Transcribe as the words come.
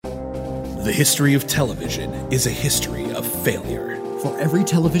The history of television is a history of failure. For every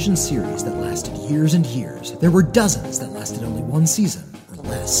television series that lasted years and years, there were dozens that lasted only one season or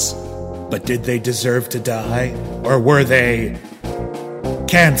less. But did they deserve to die? Or were they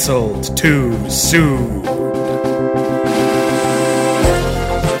canceled too soon?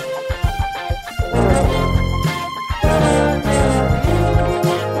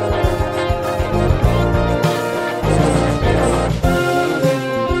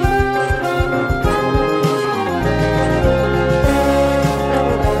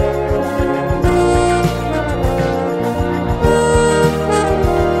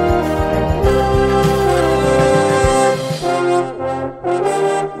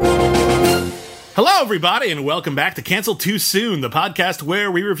 Everybody, and welcome back to Cancel Too Soon, the podcast where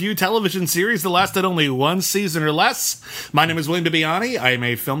we review television series that lasted only one season or less. My name is William Bibbiani. I am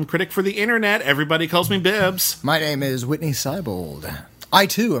a film critic for the internet. Everybody calls me Bibbs. My name is Whitney Seibold. I,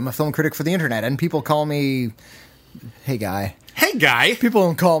 too, am a film critic for the internet, and people call me... Hey, Guy. Hey, Guy. People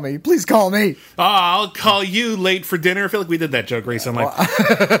don't call me. Please call me. I'll call you late for dinner. I feel like we did that joke recently.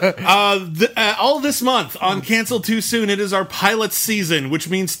 All this month on Cancel Too Soon, it is our pilot season, which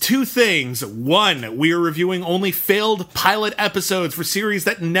means two things. One, we are reviewing only failed pilot episodes for series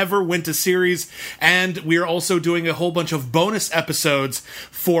that never went to series, and we are also doing a whole bunch of bonus episodes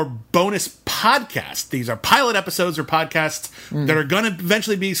for bonus podcasts. These are pilot episodes or podcasts that are going to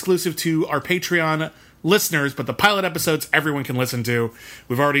eventually be exclusive to our Patreon listeners, but the pilot episodes everyone can listen to.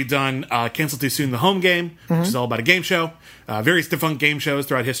 We've already done Cancel Too Soon, the home game, which is all about a game show. Various defunct game shows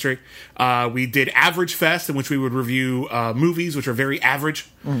throughout history. We did Average Fest, in which we would review movies which are very average.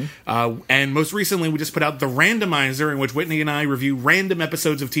 And most recently, we just put out The Randomizer, in which Whitney and I review random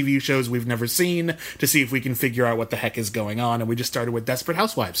episodes of TV shows we've never seen to see if we can figure out what the heck is going on. And we just started with Desperate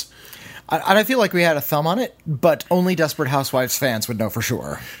Housewives. I feel like we had a thumb on it, but only Desperate Housewives fans would know for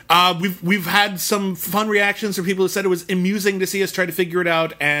sure. We've had some fun reactions from people who said it was amusing to see us try to figure it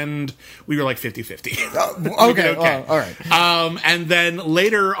out, and we were like 50-50. Okay. Well, all right. And then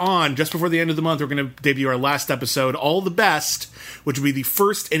later on, just before the end of the month, we're going to debut our last episode, All the Best, which will be the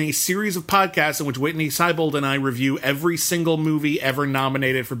first in a series of podcasts in which Whitney Seibold and I review every single movie ever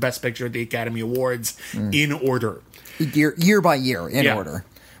nominated for Best Picture at the Academy Awards in order. Year by year, in order.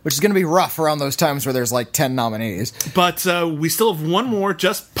 Which is going to be rough around those times where there's like 10 nominees. But we still have one more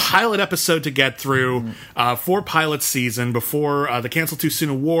just pilot episode to get through for pilot season before the Cancel Too Soon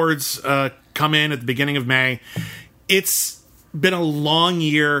Awards come in at the beginning of May. It's been a long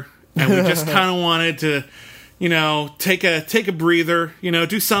year, and we just kind of wanted to, take a breather,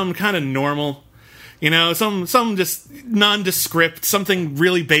 do something kind of normal. Some just nondescript, something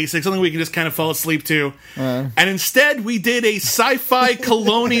really basic, something we can just kind of fall asleep to. And instead, we did a sci-fi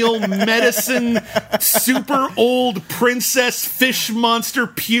colonial medicine, super old princess fish monster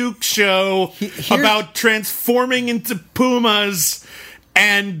puke show about transforming into pumas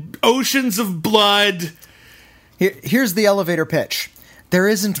and oceans of blood. Here's the elevator pitch. There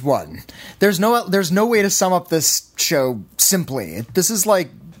isn't one. There's no way to sum up this show simply. This is like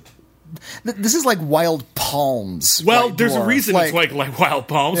Wild Palms. Well, there's a reason it's like Wild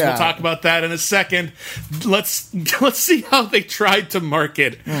Palms. Yeah. We'll talk about that in a second. Let's see how they tried to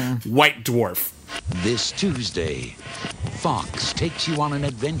market White Dwarf. This Tuesday, Fox takes you on an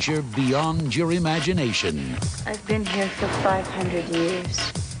adventure beyond your imagination. I've been here for 500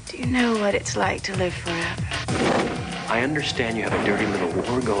 years. Do you know what it's like to live forever? I understand you have a dirty little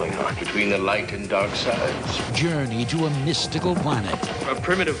war going on between the light and dark sides. Journey to a mystical planet. A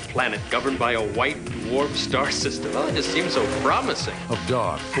primitive planet governed by a white dwarf star system. Oh, it just seems so promising. Of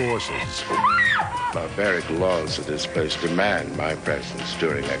dark forces. Barbaric laws of this place demand my presence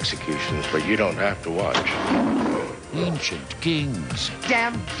during executions, but you don't have to watch. Ancient kings.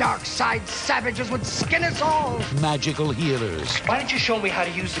 Damn dark side savages would skin us all. Magical healers. Why don't you show me how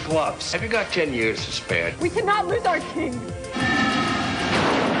to use the gloves? Have you got 10 years to spare? We cannot lose our king.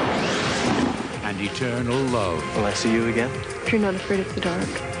 And eternal love. Will I see you again? If you're not afraid of the dark.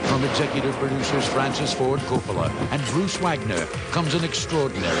 From executive producers Francis Ford Coppola and Bruce Wagner comes an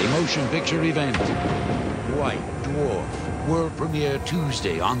extraordinary motion picture event. White Dwarf. World premiere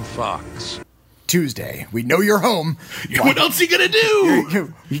Tuesday on Fox. Tuesday. We know you're home. What else are you gonna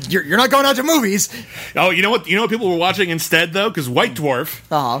do? You're not going out to movies. Oh, you know what? You know what people were watching instead, though? Because White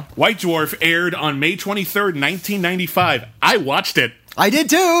Dwarf aired on May 23rd, 1995. I watched it. I did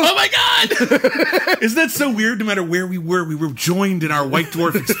too. Oh my God! Isn't that so weird? No matter where we were joined in our White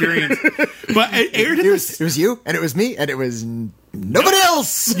Dwarf experience. But it aired in it was you, and it was me, and it was nobody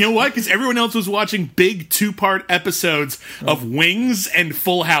else. You know why? Because everyone else was watching big 2-part episodes of Wings and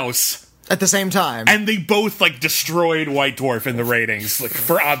Full House. At the same time. And they both, like, destroyed White Dwarf in the ratings, like,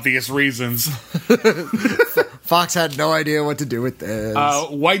 for obvious reasons. Fox had no idea what to do with this.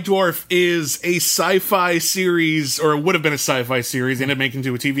 White Dwarf is a sci-fi series, or would have been a sci-fi series, ended up making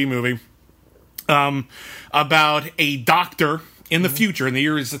into a TV movie, about a doctor in the future, and the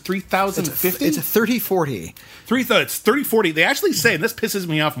year is 3050? It's a 3040. It's 3040. They actually say, and this pisses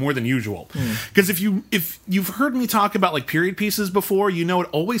me off more than usual, because if you've heard me talk about like period pieces before, you know it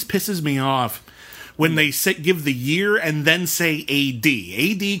always pisses me off when they give the year and then say AD.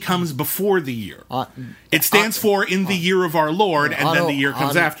 AD comes before the year. It stands for in the year of our Lord, and then the year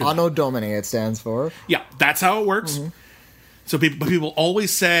comes after. Anno Domini it stands for. Yeah, that's how it works. So people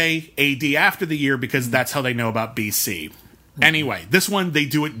always say AD after the year because that's how they know about BC. Anyway, this one, they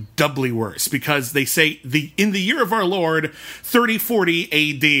do it doubly worse because they say in the year of our Lord, 3040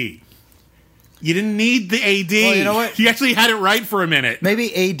 AD. You didn't need the AD. Well, you know what? You actually had it right for a minute.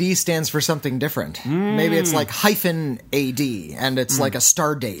 Maybe AD stands for something different. Maybe it's like hyphen AD, and it's like a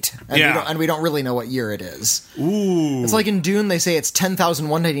star date. And we don't really know what year it is. Ooh. It's like in Dune, they say it's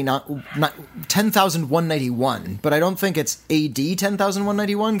 10,191, but I don't think it's AD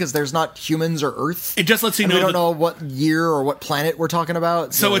 10,191 because there's not humans or Earth. It just lets you and know. We don't know what year or what planet we're talking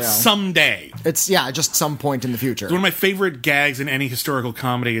about. So it's someday. It's, just some point in the future. One of my favorite gags in any historical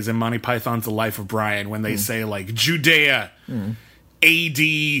comedy is in Monty Python's The Life of Brian when they say like Judea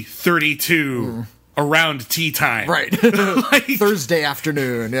AD 32 around tea time, right? Like, Thursday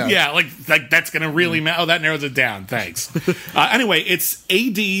afternoon. Yeah, like that's gonna really oh, that narrows it down. Thanks. Anyway, it's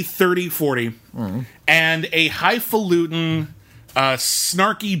AD 3040 and a highfalutin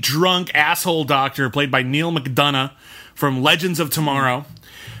snarky drunk asshole doctor played by Neil McDonough from Legends of Tomorrow.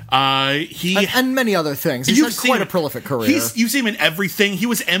 And many other things. He's had quite a prolific career. You see him in everything. He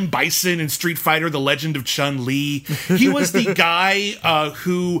was M. Bison in Street Fighter: The Legend of Chun-Li. He was the guy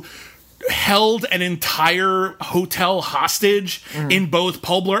who held an entire hotel hostage in both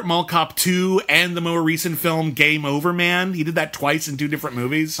Paul Blart Mall Cop 2 and the more recent film Game Over Man. He did that twice in 2 different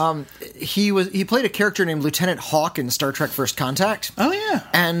movies. He played a character named Lieutenant Hawk in Star Trek First Contact. Oh, yeah.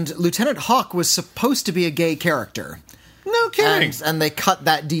 And Lieutenant Hawk was supposed to be a gay character. No kidding. And they cut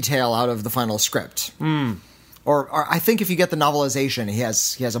that detail out of the final script. Or I think if you get the novelization, he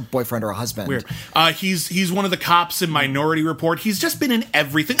has a boyfriend or a husband. Weird. He's one of the cops in Minority Report. He's just been in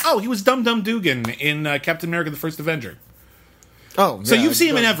everything. Oh, he was Dum Dum Dugan in Captain America: The First Avenger. Oh, so you've seen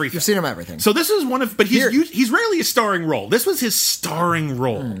him in everything. You've seen him in everything. So this is one of, but he's rarely a starring role. This was his starring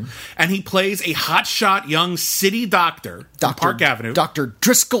role, and he plays a hotshot young city doctor on Park Avenue, Dr.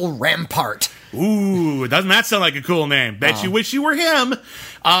 Driscoll Rampart. Ooh, doesn't that sound like a cool name? Bet you wish you were him.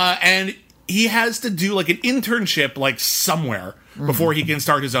 And he has to do like an internship like somewhere before he can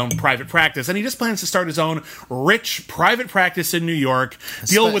start his own private practice. And he just plans to start his own rich private practice in New York,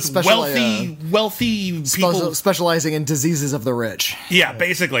 deal with wealthy people. Specializing in diseases of the rich. Yeah,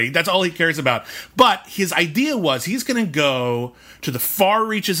 basically. That's all he cares about. But his idea was he's going to go to the far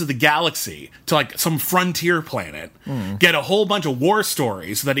reaches of the galaxy, to like some frontier planet, get a whole bunch of war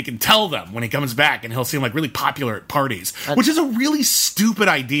stories so that he can tell them when he comes back, and he'll seem like really popular at parties, which is a really stupid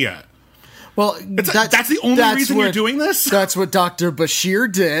idea. Well, that's the only reason you're doing this? That's what Dr. Bashir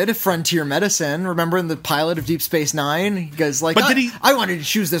did, Frontier Medicine. Remember in the pilot of Deep Space Nine? He goes like, I wanted to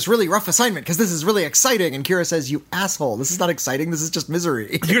choose this really rough assignment because this is really exciting. And Kira says, you asshole, this is not exciting, this is just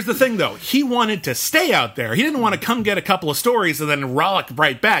misery. Here's the thing, though. He wanted to stay out there. He didn't want to come get a couple of stories and then rollick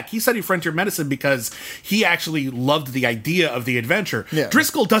right back. He studied Frontier Medicine because he actually loved the idea of the adventure. Yeah.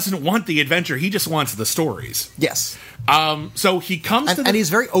 Driscoll doesn't want the adventure, he just wants the stories. Yes. So he comes and he's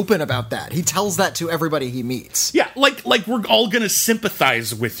very open about that. He tells that to everybody he meets. Yeah, like we're all gonna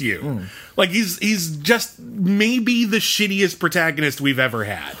sympathize with you. Like he's just maybe the shittiest protagonist we've ever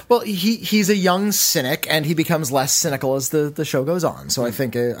had. Well, he's a young cynic, and he becomes less cynical as the show goes on. So I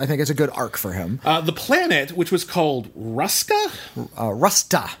think it's a good arc for him. The planet, which was called Rusta,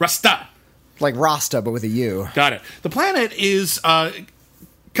 like Rasta, but with a U. Got it. The planet is kind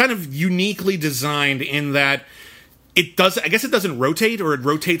of uniquely designed in that it doesn't rotate, or it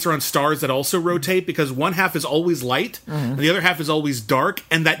rotates around stars that also rotate, because one half is always light and the other half is always dark,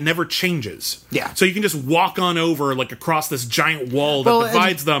 and that never changes. Yeah. So you can just walk on over like across this giant wall that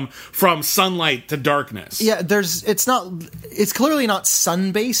divides them from sunlight to darkness. Yeah, it's clearly not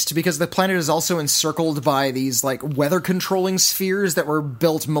sun-based, because the planet is also encircled by these like weather controlling spheres that were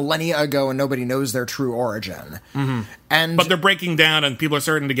built millennia ago and nobody knows their true origin. But they're breaking down and people are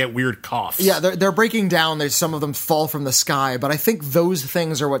starting to get weird coughs. Yeah, they're breaking down. There's some of them fall fall from the sky, but I think those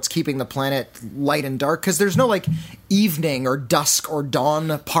things are what's keeping the planet light and dark, because there's no, like, evening or dusk or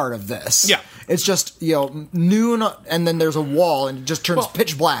dawn part of this. Yeah. It's just, noon, and then there's a wall, and it just turns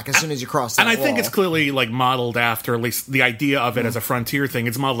pitch black as soon as you cross that wall. And I think it's clearly, like, modeled after, at least the idea of it as a frontier thing,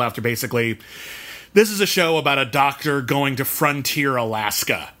 it's modeled after basically, this is a show about a doctor going to frontier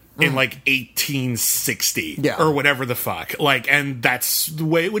Alaska in, like, 1860 or whatever the fuck. Like, and that's the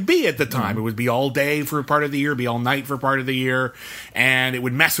way it would be at the time. It would be all day for part of the year, be all night for part of the year, and it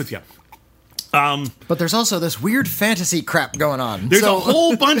would mess with you. But there's also this weird fantasy crap going on. There's a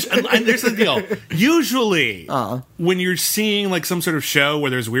whole bunch, and there's the deal. Usually, when you're seeing, like, some sort of show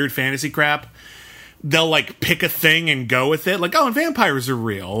where there's weird fantasy crap, they'll, like, pick a thing and go with it. Like, and vampires are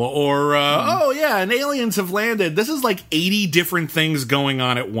real. Or, and aliens have landed. This is, like, 80 different things going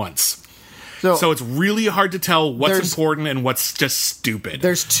on at once. So it's really hard to tell what's important and what's just stupid.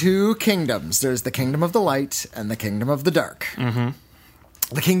 There's two kingdoms. There's the kingdom of the light and the kingdom of the dark. Mm-hmm.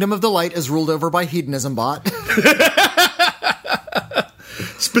 The kingdom of the light is ruled over by Hedonism Bot.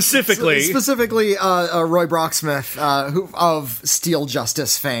 Specifically, Roy Brocksmith, who of Steel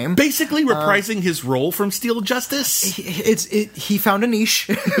Justice fame, basically reprising his role from Steel Justice. He found a niche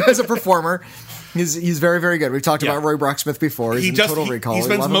as a performer. He's very, very good. We've talked about Roy Brocksmith before. He's in Total Recall. He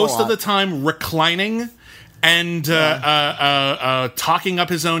spends most of the time reclining and talking up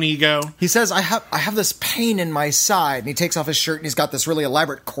his own ego. He says, I have this pain in my side, and he takes off his shirt, and he's got this really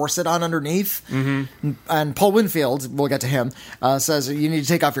elaborate corset on underneath. Mm-hmm. And Paul Winfield, we'll get to him, says, you need to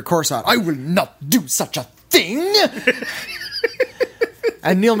take off your corset. I will not do such a thing!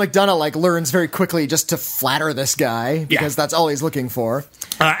 And Neil McDonough, like, learns very quickly just to flatter this guy, because that's all he's looking for.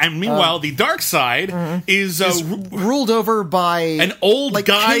 And meanwhile, the dark side is ruled over by an old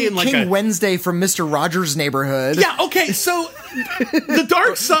guy in like King Wednesday from Mr. Rogers' Neighborhood. Yeah, okay, so the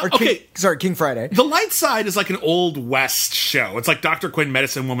dark side... King Friday. The light side is like an Old West show. It's like Dr. Quinn,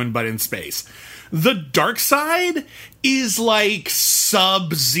 Medicine Woman, but in space. The dark side is like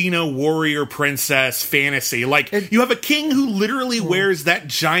sub-Xena warrior princess fantasy. Like, you have a king who literally wears that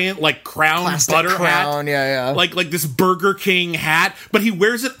giant, like, crown plastic butter crown, hat. Like this Burger King hat, but he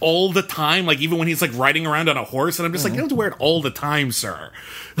wears it all the time, like, even when he's, like, riding around on a horse, and I'm just like, you don't have to wear it all the time, sir.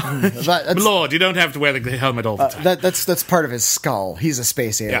 Lord, you don't have to wear the helmet all the time. That's part of his skull. He's a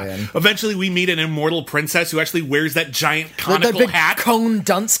space alien. Yeah. Eventually, we meet an immortal princess who actually wears that giant conical that big hat. Cone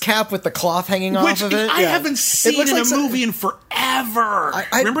dunce cap with the cloth hanging off of it. I haven't seen in a movie in forever.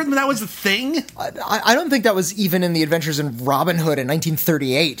 Remember when that was a thing? I don't think that was even in the Adventures in Robin Hood in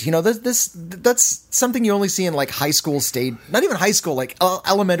 1938. You know, that's something you only see in, like, high school stage, not even high school, like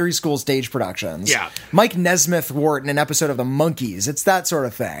elementary school stage productions. Yeah. Mike Nesmith wore it in an episode of The Monkees. It's that sort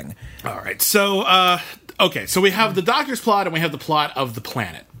of thing. All right. So, so we have the Doctor's plot and we have the plot of the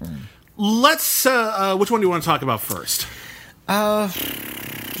planet. Let's, which one do you want to talk about first?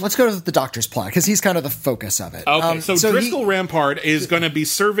 Let's go to the Doctor's plot, because he's kind of the focus of it. Okay, so Driscoll Rampart is going to be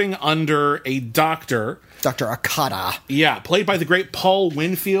serving under a doctor. Dr. Okada. Yeah, played by the great Paul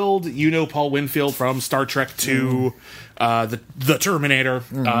Winfield. You know Paul Winfield from Star Trek II, the Terminator.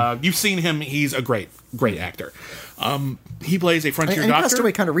 You've seen him. He's a great actor. He plays a frontier doctor. He passed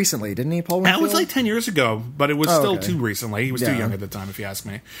away kind of recently, didn't he, Paul Winfield? That was like 10 years ago, but it was still too recently. He was too young at the time, if you ask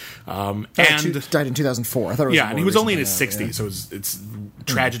me. And died in 2004. I thought it was and he was only in his 60s, so it's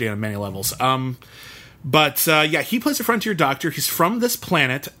tragedy on many levels. But he plays a frontier doctor. He's from this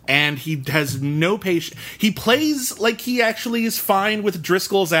planet, and he has no patience. He plays like he actually is fine with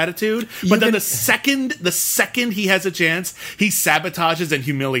Driscoll's attitude, but then the second he has a chance, he sabotages and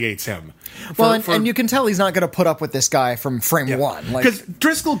humiliates him. And you can tell he's not going to put up with this guy from frame one. Because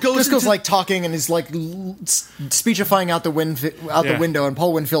Driscoll's like talking and he's like speechifying out the window, and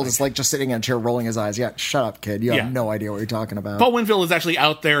Paul Winfield is like just sitting in a chair rolling his eyes. Yeah, shut up, kid. You have no idea what you're talking about. Paul Winfield is actually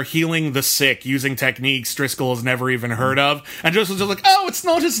out there healing the sick using techniques Driscoll has never even heard of. And Driscoll's just like, oh, it's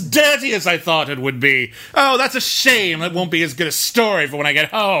not as dirty as I thought it would be. Oh, that's a shame. That won't be as good a story for when I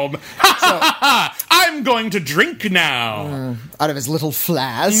get home. I'm going to drink now. Out of his little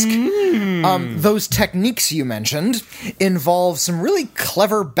flask. Those techniques you mentioned involve some really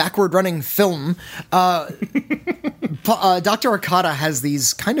clever backward-running film. Dr. Okada has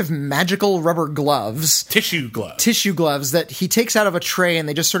these kind of magical rubber gloves. Tissue gloves that he takes out of a tray, and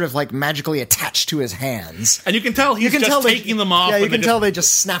they just sort of like magically attach to his hands. And you can tell he's just taking them off. Yeah, you can tell they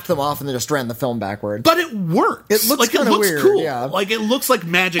just snapped them off and they just ran the film backward. But it works. It looks kind of weird. Cool. Yeah. Like, it looks like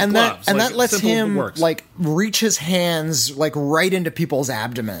magic gloves. That lets him like reach his hands like right into people's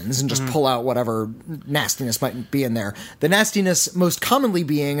abdomens and just pull out whatever nastiness might be in there. The nastiness most commonly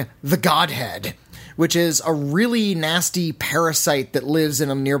being the Godhead, which is a really nasty parasite that lives in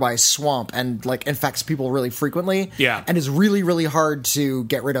a nearby swamp and like infects people really frequently. Yeah. And is really, really hard to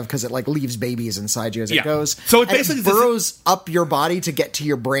get rid of because it like leaves babies inside you as it goes. So it basically burrows up your body to get to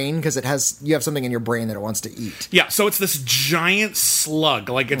your brain because you have something in your brain that it wants to eat. Yeah, so it's this giant slug.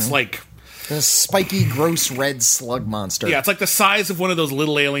 Like, it's like... A spiky, gross red slug monster. Yeah, it's like the size of one of those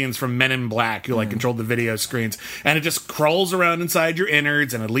little aliens from Men in Black who, like, controlled the video screens. And it just crawls around inside your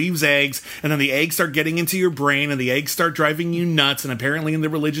innards, and it leaves eggs, and then the eggs start getting into your brain, and the eggs start driving you nuts, and apparently in the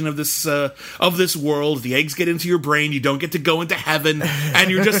religion of this world, the eggs get into your brain, you don't get to go into heaven,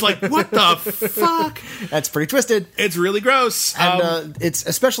 and you're just like, what the fuck? That's pretty twisted. It's really gross. And it's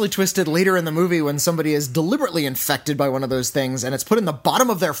especially twisted later in the movie when somebody is deliberately infected by one of those things, and it's put in the bottom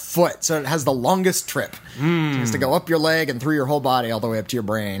of their foot, so it has the longest trip. It has to go up your leg and through your whole body all the way up to your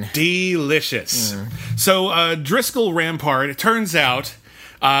brain. Delicious. So Driscoll Rampart, it turns out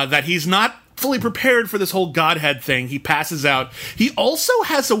that he's not fully prepared for this whole Godhead thing. He passes out. He also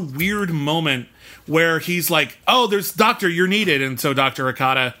has a weird moment where he's like, oh, there's Doctor, you're needed. And so Dr.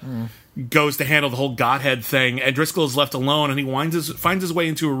 Okada goes to handle the whole Godhead thing, and Driscoll is left alone, and he finds his way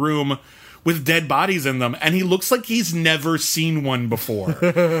into a room with dead bodies in them, and he looks like he's never seen one before.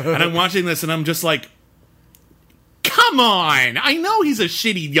 And I'm watching this, and I'm just like, come on! I know he's a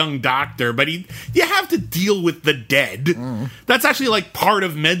shitty young doctor, but you have to deal with the dead. That's actually like part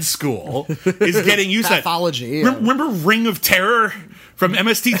of med school, is getting used to pathology. Yeah. Remember Ring of Terror from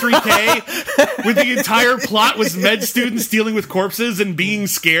MST3K? Where the entire plot was med students dealing with corpses and being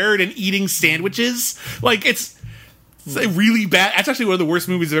scared and eating sandwiches? Like, it's really bad. That's actually one of the worst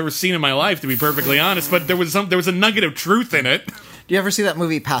movies I've ever seen in my life, to be perfectly honest. But there was a nugget of truth in it. Do you ever see that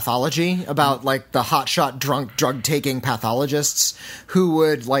movie Pathology about like the hotshot drunk drug taking pathologists who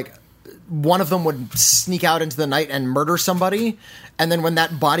would like one of them would sneak out into the night and murder somebody, and then when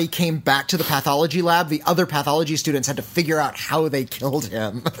that body came back to the pathology lab, the other pathology students had to figure out how they killed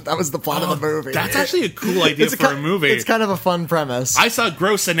him. That was the plot of the movie. That's actually a cool idea for a movie. It's kind of a fun premise. I saw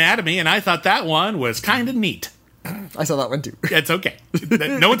Gross Anatomy, and I thought that one was kind of neat. I saw that one too. It's okay.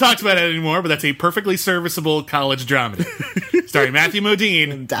 No one talks about it anymore, but that's a perfectly serviceable college dramedy. Starring Matthew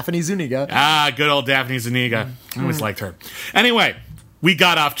Modine. And Daphne Zuniga. Ah, good old Daphne Zuniga. I always liked her. Anyway, we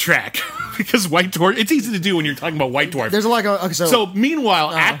got off track. Because White Dwarf, it's easy to do when you're talking about White Dwarf. There's a lot going on. Okay, so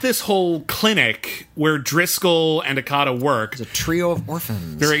meanwhile, at this whole clinic where Driscoll and Okada work, there's a trio of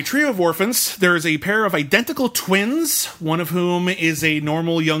orphans. They're a trio of orphans. There's a pair of identical twins, one of whom is a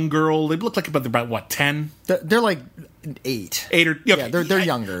normal young girl. They look like about what, 10? They're like 8. 8 or yeah, they're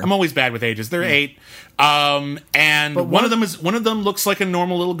younger. I'm always bad with ages. They're 8. And but one of them looks like a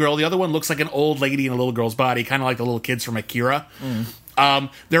normal little girl. The other one looks like an old lady in a little girl's body, kind of like the little kids from Akira.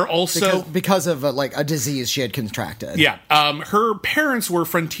 They're also because of like a disease she had contracted. Yeah, her parents were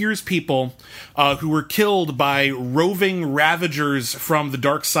frontiers people who were killed by roving ravagers from the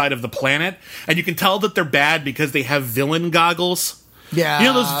dark side of the planet, and you can tell that they're bad because they have villain goggles. Yeah, you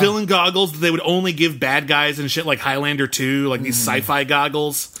know those villain goggles that they would only give bad guys and shit, like Highlander 2, like these sci-fi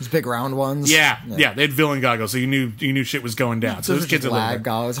goggles. Those big round ones. Yeah, they had villain goggles, so you knew shit was going down. So those kids are lag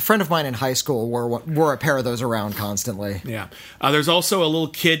goggles. A friend of mine in high school wore a pair of those around constantly. Yeah, there's also a little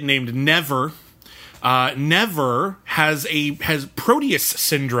kid named Never. Never has Proteus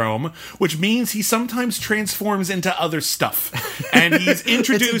syndrome, which means he sometimes transforms into other stuff. And he's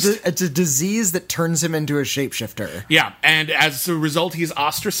introduced... it's a disease that turns him into a shapeshifter. Yeah, and as a result, he's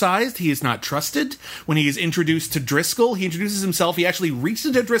ostracized. He is not trusted. When he is introduced to Driscoll, he introduces himself. He actually reached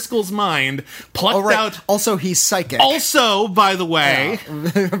into Driscoll's mind, plucked out... Also, he's psychic. Also, by the way...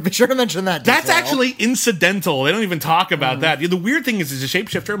 Yeah. Be sure to mention that detail. That's actually incidental. They don't even talk about that. The weird thing is, he's a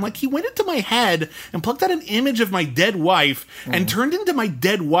shapeshifter. I'm like, he went into my head and plucked out an image of my dead wife and turned into my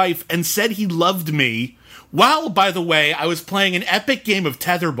dead wife and said he loved me while, by the way, I was playing an epic game of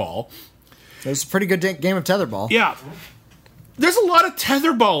tetherball. It was a pretty good game of tetherball. Yeah. There's a lot of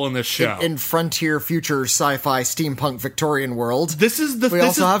tetherball in this show. In frontier, future, sci-fi, steampunk, Victorian world. We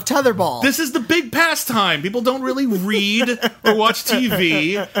also have tetherball. This is the big pastime. People don't really read or watch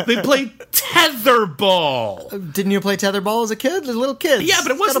TV. They play tetherball. Didn't you play tetherball as a kid? As little kids. Yeah,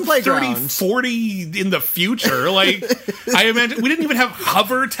 but it wasn't 30, 40 in the future. Like, I imagine we didn't even have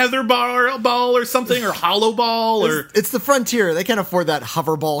hover tetherball or something, or hollow ball, or... It's the frontier. They can't afford that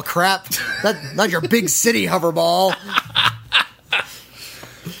hoverball crap. Not your big city hoverball.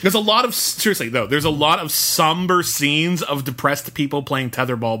 There's a lot of somber scenes of depressed people playing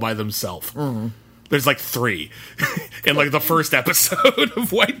tetherball by themselves. There's like 3 in like the first episode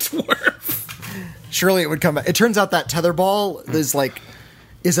of White Dwarf. Surely it would come back. It turns out that tetherball is like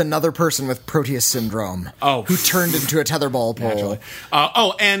is another person with Proteus syndrome. Oh. Who turned into a tetherball pole.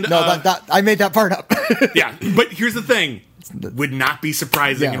 That I made that part up. Yeah, but here's the thing. Would not be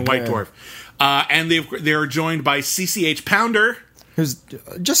surprising in White Dwarf. And they're joined by CCH Pounder, who's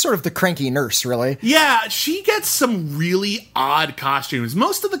just sort of the cranky nurse, really. Yeah, she gets some really odd costumes.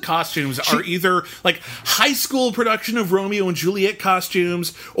 Most of the costumes are either like high school production of Romeo and Juliet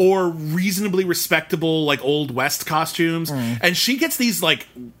costumes or reasonably respectable like Old West costumes. And she gets these like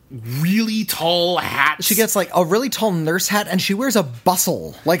really tall hats. She gets like a really tall nurse hat, and she wears a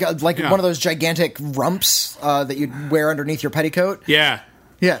bustle, like one of those gigantic rumps that you'd wear underneath your petticoat. Yeah.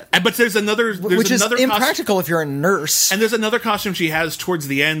 Yeah, but there's another which is impractical if you're a nurse. And there's another costume she has towards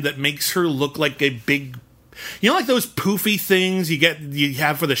the end that makes her look like a big, like those poofy things you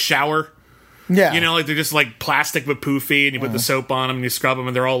have for the shower. Yeah, like they're just like plastic but poofy, and you put the soap on them and you scrub them,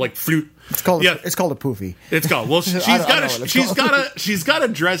 and they're all like flute. It's called a poofy. It's called. Well, she's got a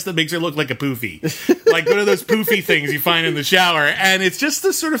dress that makes her look like a poofy, like one of those poofy things you find in the shower, and it's just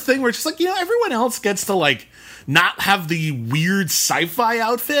the sort of thing where it's just like everyone else gets to like not have the weird sci-fi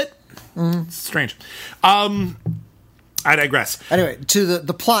outfit. It's strange. I digress. Anyway, to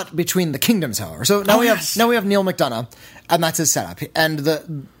the plot between the kingdoms, however. So now we have Neil McDonough, and that's his setup.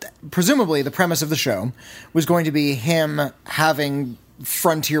 And presumably the premise of the show was going to be him having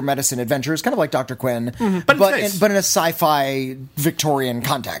frontier medicine adventures, kind of like Dr. Quinn, but in a sci-fi Victorian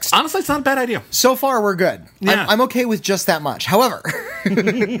context. Honestly, it's not a bad idea. So far, we're good. Yeah. I'm okay with just that much. However,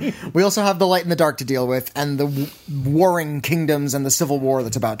 we also have the light and the dark to deal with, and the warring kingdoms and the civil war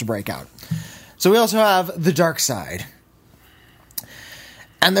that's about to break out. So we also have the dark side.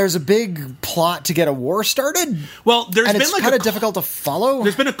 And there's a big plot to get a war started. Well, it's kind of difficult to follow.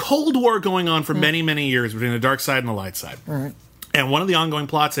 There's been a Cold War going on for many, many years between the dark side and the light side. All right. And one of the ongoing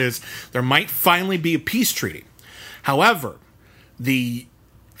plots is there might finally be a peace treaty. However, the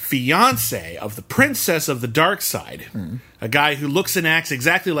fiancé of the princess of the dark side, a guy who looks and acts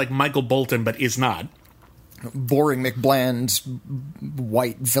exactly like Michael Bolton but is not. Boring McBland,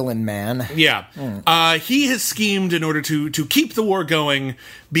 white villain man. Yeah. He has schemed in order to keep the war going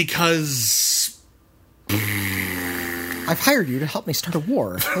because... I've hired you to help me start a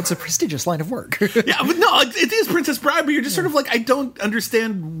war. That's a prestigious line of work. Yeah, but no, it is Princess Bride, but you're just sort of like, I don't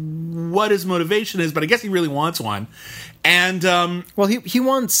understand what his motivation is, but I guess he really wants one. And, well, he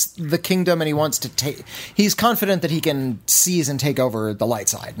wants the kingdom, and he wants to take... He's confident that he can seize and take over the light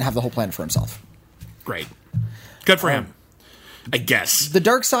side and have the whole planet for himself. Great. Good for him, I guess. The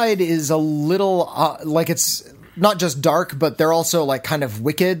dark side is a little, like it's... not just dark, but they're also like kind of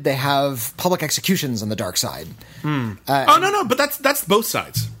wicked. They have public executions on the dark side. No, but that's both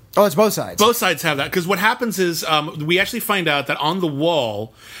sides. Oh, it's both sides. Both sides have that, because what happens is we actually find out that on the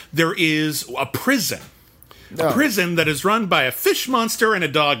wall there is a prison. A prison that is run by a fish monster and a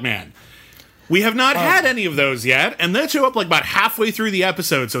dog man. We have not had any of those yet, and they show up like about halfway through the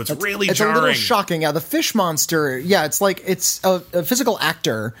episode, so it's really jarring. It's a little shocking. Yeah, the fish monster, it's like it's a physical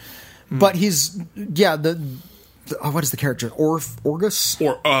actor, but he's, what is the character? Orgus?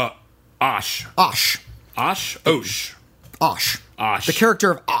 Or, Osh. Osh. Osh? Osh. Osh. Osh. The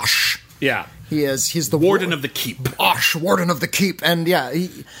character of Osh. Yeah. He's the Warden of the Keep. Osh, Warden of the Keep. And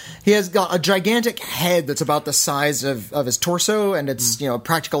he has got a gigantic head that's about the size of his torso, and it's,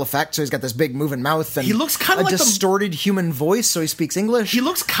 practical effect, so he's got this big moving mouth, and he looks kind of like distorted human voice, so he speaks English. He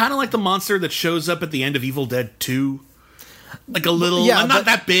looks kind of like the monster that shows up at the end of Evil Dead 2. Like a little, not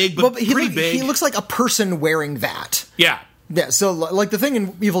that big, but pretty big. He looks like a person wearing that. Yeah. Yeah, so like the thing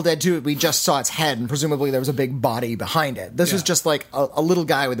in Evil Dead 2, we just saw its head, and presumably there was a big body behind it. This was just like a little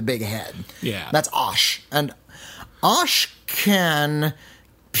guy with a big head. Yeah. That's Osh. And Osh can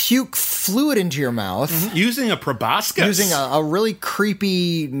puke fluid into your mouth. Using a proboscis. Using a really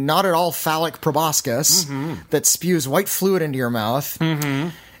creepy, not at all phallic proboscis that spews white fluid into your mouth.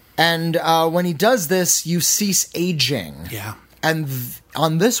 And when he does this, you cease aging. Yeah. And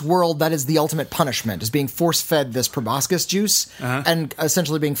on this world, that is the ultimate punishment, is being force-fed this proboscis juice and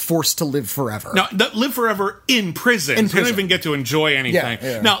essentially being forced to live forever. Now, live forever in prison. So you don't even get to enjoy anything.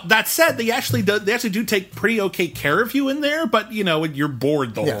 Yeah. Now, that said, they actually do take pretty okay care of you in there, but, you're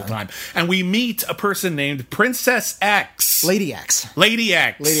bored the whole time. And we meet a person named Princess X. Lady X.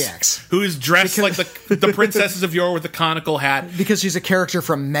 Who is dressed like the princesses of yore with the conical hat. Because she's a character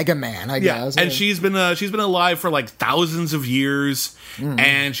from Mega Man, I guess. And she's been alive for like thousands of years.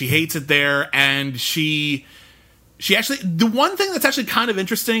 And she hates it there, and she actually, the one thing that's actually kind of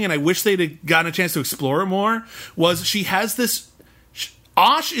interesting, and I wish they'd have gotten a chance to explore it more, was she has this,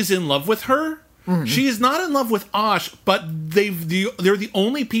 Osh is in love with her. She is not in love with Osh, but they're the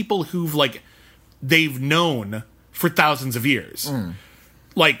only people who've they've known for thousands of years.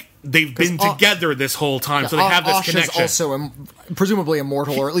 like they've been together this whole time, so they have this connection. Is also presumably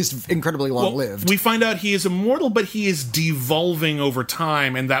immortal, or at least incredibly long-lived. We find out he is immortal, but he is devolving over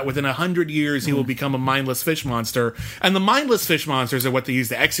time, and that within 100 years he will become a mindless fish monster. And the mindless fish monsters are what they use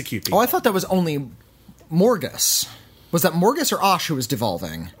to execute people. Oh, I thought that was only Morgus. Was that Morgus or Osh who was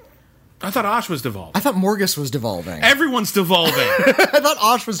devolving? I thought Osh was devolving. I thought Morgus was devolving. Everyone's devolving. I thought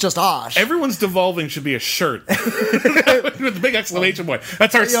Osh was just Osh. Everyone's devolving should be a shirt with the big exclamation point.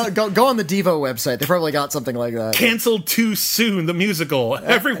 That's our. Go on the Devo website. They probably got something like that. Canceled too soon. The musical.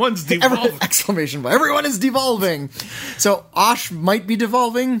 Everyone's devolving. Exclamation point. Everyone is devolving. So Osh might be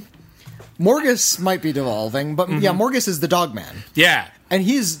devolving. Morgus might be devolving, but yeah, Morgus is the dog man. Yeah. And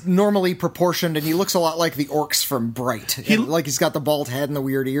he's normally proportioned, and he looks a lot like the orcs from Bright. Like he's got the bald head and the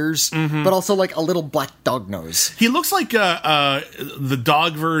weird ears, but also like a little black dog nose. He looks like the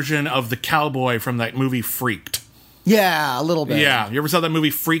dog version of the cowboy from that movie Freaked. Yeah, a little bit. Yeah, you ever saw that movie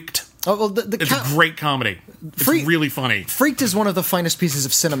Freaked? Oh, well, it's a great comedy. It's really funny. Freaked is one of the finest pieces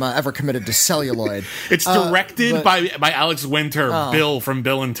of cinema ever committed to celluloid. It's directed by Alex Winter, Bill from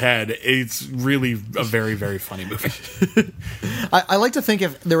Bill and Ted. It's really a very, very funny movie. I like to think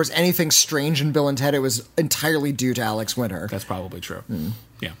if there was anything strange in Bill and Ted, it was entirely due to Alex Winter. That's probably true.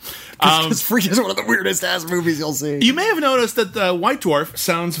 Yeah. Because Freak is one of the weirdest ass movies you'll see. You may have noticed that the White Dwarf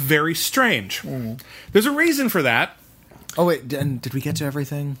sounds very strange. There's a reason for that. Oh wait, and did we get to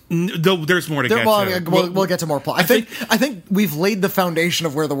everything? There's more to get to. We'll get to more plot. I think we've laid the foundation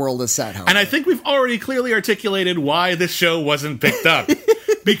of where the world is set. And I think we've already clearly articulated why this show wasn't picked up.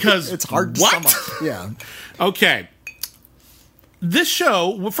 Because it's hard to sum up. Yeah. Okay. This show,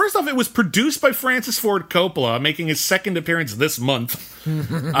 well, first off, it was produced by Francis Ford Coppola, making his second appearance this month.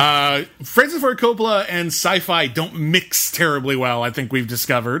 Francis Ford Coppola and sci-fi don't mix terribly well, I think we've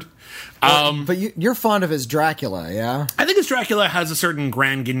discovered. But you're fond of his Dracula, yeah? I think his Dracula has a certain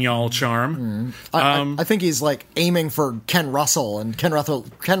Grand Guignol charm. I think he's like aiming for Ken Russell, and Ken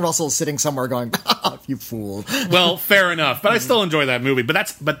Russell's sitting somewhere going, "You fool." Well, fair enough, but I still enjoy that movie.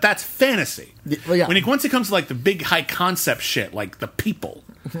 But that's fantasy. Well, yeah. Once it comes to like the big high concept shit, like The People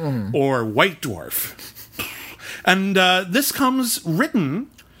or White Dwarf, and this comes written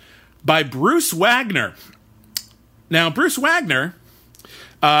by Bruce Wagner. Now, Bruce Wagner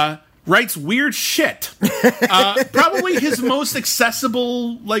writes weird shit. Probably his most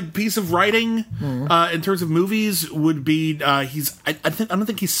accessible like piece of writing in terms of movies would be I don't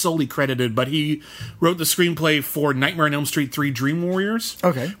think he's solely credited, but he wrote the screenplay for Nightmare on Elm Street 3: Dream Warriors.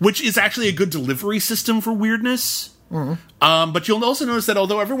 Okay, which is actually a good delivery system for weirdness. But you'll also notice that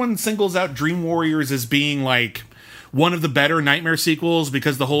although everyone singles out Dream Warriors as being like one of the better Nightmare sequels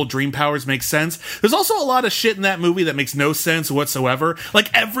because the whole dream powers make sense, there's also a lot of shit in that movie that makes no sense whatsoever.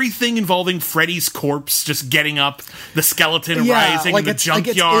 Like everything involving Freddy's corpse just getting up, the skeleton rising in the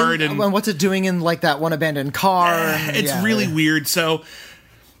junkyard. And what's it doing in like that one abandoned car? It's really weird. So...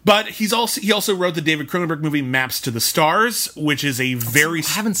 But he also wrote the David Cronenberg movie Maps to the Stars, which is a very...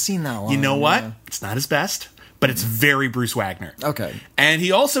 I haven't seen that one. You know what? It's not his best, but it's very Bruce Wagner. Okay. And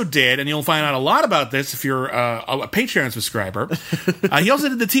he also did, and you'll find out a lot about this if you're a Patreon subscriber, he also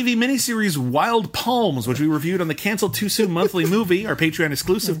did the TV miniseries Wild Palms, which we reviewed on the Canceled Too Soon Monthly Movie, our Patreon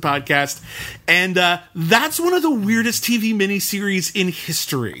exclusive podcast. And that's one of the weirdest TV miniseries in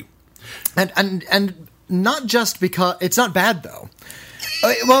history. And not just because... It's not bad, though.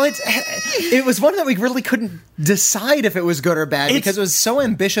 Well, it was one that we really couldn't decide if it was good or bad because it was so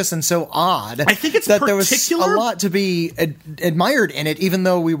ambitious and so odd. I think it's that there was a lot to be admired in it, even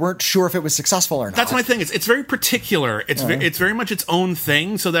though we weren't sure if it was successful or not. That's my thing. It's very particular. It's very much its own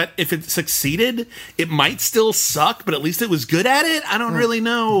thing, so that if it succeeded, it might still suck, but at least it was good at it. I don't really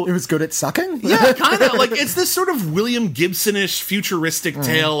know. It was good at sucking? Yeah, kind of. Like, it's this sort of William Gibson-ish futuristic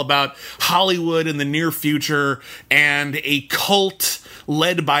tale about Hollywood in the near future and a cult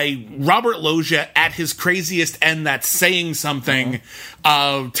led by Robert Loggia at his craziest end that's saying something,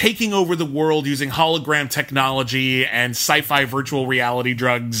 taking over the world using hologram technology and sci-fi virtual reality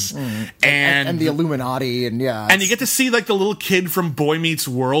drugs. And the Illuminati, and And you get to see like the little kid from Boy Meets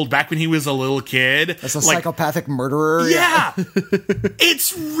World back when he was a little kid. As a psychopathic murderer. Yeah.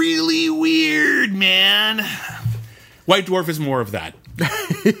 It's really weird, man. White Dwarf is more of that.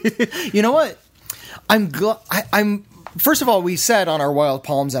 You know what? I'm First of all, we said on our Wild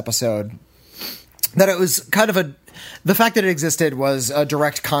Palms episode that it was kind of the fact that it existed was a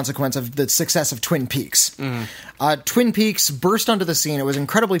direct consequence of the success of Twin Peaks. Twin Peaks burst onto the scene. It was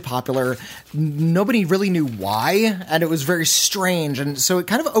incredibly popular. Nobody really knew why, and it was very strange. And so it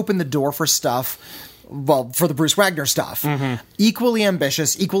kind of opened the door for stuff, well, for the Bruce Wagner stuff. Equally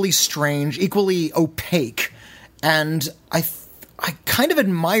ambitious, equally strange, equally opaque. And I kind of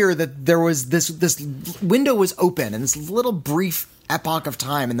admire that there was this window was open and this little brief epoch of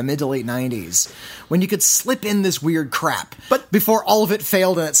time in the mid to late 90s when you could slip in this weird crap, but before all of it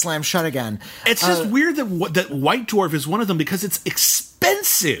failed and it slammed shut again. It's just weird that White Dwarf is one of them because it's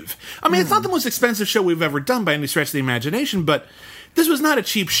expensive. I mean, it's not the most expensive show we've ever done by any stretch of the imagination, but this was not a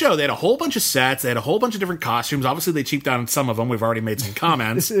cheap show. They had a whole bunch of sets. They had a whole bunch of different costumes. Obviously, they cheaped out on some of them. We've already made some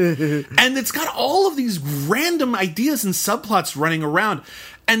comments. And it's got all of these random ideas and subplots running around.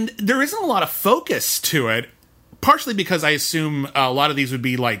 And there isn't a lot of focus to it, partially because I assume a lot of these would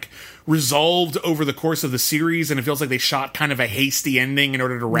be, like, resolved over the course of the series, and it feels like they shot kind of a hasty ending in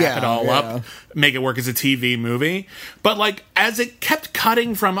order to wrap it all up, make it work as a TV movie. But, like, as it kept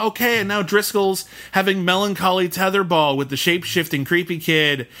cutting from, okay, and now Driscoll's having melancholy tetherball with the shape-shifting creepy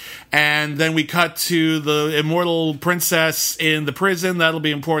kid, and then we cut to the immortal princess in the prison. That'll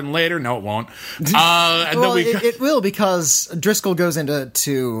be important later. No, it won't. It will, because Driscoll goes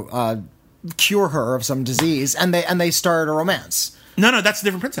to cure her of some disease, and they start a romance. No, that's a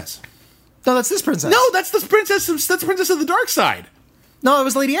different princess. No, that's this princess. No, that's the princess. That's the princess of the dark side. No, it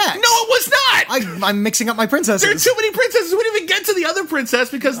was Lady X. No, it was not. I'm mixing up my princesses. There are too many princesses. We didn't even get to the other princess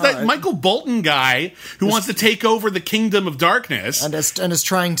because Michael Bolton guy who wants to take over the Kingdom of Darkness and is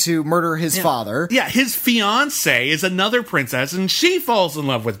trying to murder his father. Yeah, his fiance is another princess, and she falls in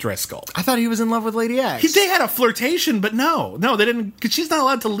love with Driscoll. I thought he was in love with Lady X. They had a flirtation, but no, they didn't, because she's not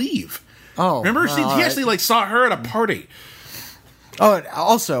allowed to leave. Oh, remember? He actually saw her at a party. Oh,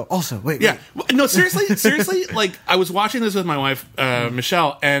 also, wait. Yeah. No, seriously, like, I was watching this with my wife,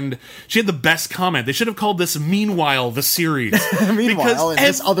 Michelle, and she had the best comment. They should have called this Meanwhile, the series. Meanwhile, in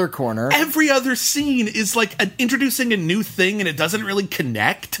this other corner. Every other scene is, like, introducing a new thing, and it doesn't really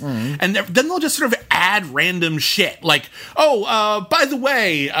connect. And then they'll just sort of add random shit. Like, by the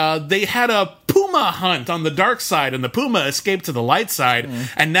way, they had a puma hunt on the dark side, and the puma escaped to the light side,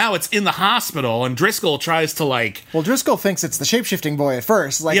 and now it's in the hospital, and Driscoll tries to, like... Well, Driscoll thinks it's the shapeshifting boy at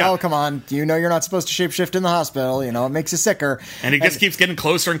first. Like, oh, come on, you know you're not supposed to shapeshift in the hospital, it makes you sicker. And he just keeps getting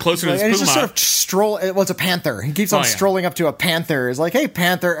closer and closer to his puma. And he's just sort of it's a panther. He keeps on strolling up to a panther. He's like, hey,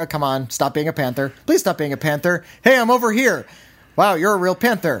 panther, come on, stop being a panther. Please stop being a panther. Hey, I'm over here. Wow, you're a real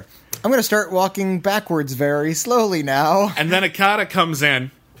panther. I'm going to start walking backwards very slowly now. And then Akata comes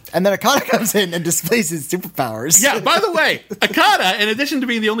in. And then Akata comes in and displays his superpowers. Yeah, by the way, Akata, in addition to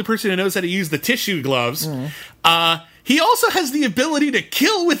being the only person who knows how to use the tissue gloves, he also has the ability to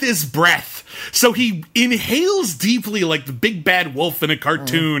kill with his breath. So he inhales deeply like the big bad wolf in a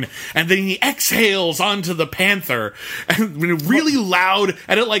cartoon, and then he exhales onto the panther, and really loud,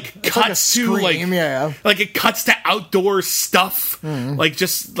 and it like cuts to like it cuts to outdoor stuff, like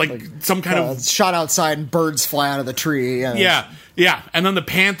just like some kind of shot outside and birds fly out of the tree. Yeah, and then the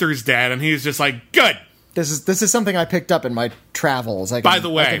panther's dead, and he's just like, good. This is something I picked up in my travels. By the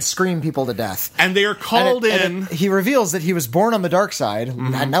way, I can scream people to death. And they are called in. He reveals that he was born on the dark side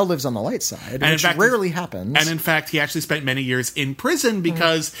and now lives on the light side, which rarely happens. And in fact, he actually spent many years in prison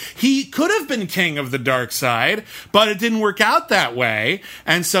because he could have been king of the dark side, but it didn't work out that way.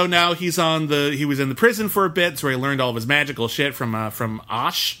 And so now he was in the prison for a bit, where he learned all of his magical shit from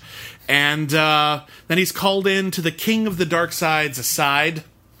Ash. And then he's called in to the king of the dark side's aside.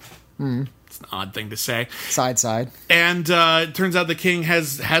 Odd thing to say. Side. And it turns out the king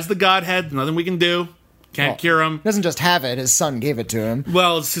has the godhead. Nothing we can do. Can't cure him. He doesn't just have it. His son gave it to him.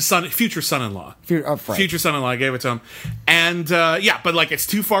 Well, it's his future son-in-law. Future son-in-law gave it to him. And, but, like, it's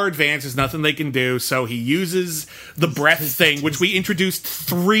too far advanced. There's nothing they can do. So he uses the breath thing, which we introduced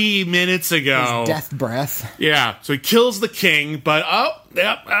 3 minutes ago. His death breath. Yeah. So he kills the king, but,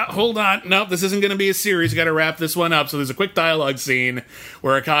 hold on. Nope, this isn't going to be a series. You got to wrap this one up. So there's a quick dialogue scene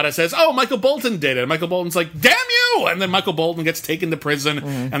where Akata says, "Oh, Michael Bolton did it." And Michael Bolton's like, "Damn you!" And then Michael Bolton gets taken to prison,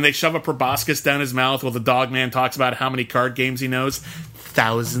 and they shove a proboscis down his mouth while the dog man talks about how many card games he knows.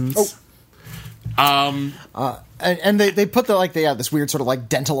 Thousands. And they put this weird sort of like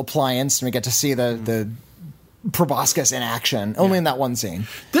dental appliance, and we get to see the proboscis in action, only in that one scene.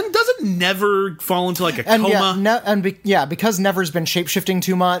 Then doesn't Never fall into like a coma? Because Never's been shapeshifting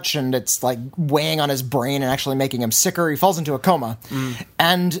too much, and it's like weighing on his brain and actually making him sicker, he falls into a coma.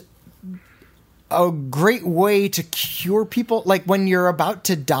 And a great way to cure people, like when you're about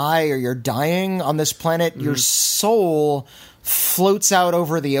to die or you're dying on this planet, your soul floats out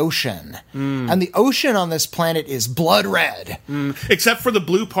over the ocean. And the ocean on this planet is blood red. Except for the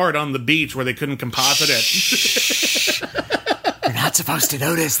blue part on the beach where they couldn't composite it. You're not supposed to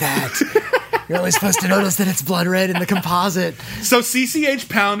notice that. You're only supposed to notice that it's blood red in the composite. So CCH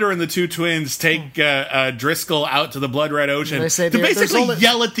Pounder and the two twins take Driscoll out to the blood red ocean to basically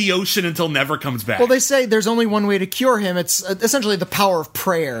yell at the ocean until Never comes back. Well, they say there's only one way to cure him. It's essentially the power of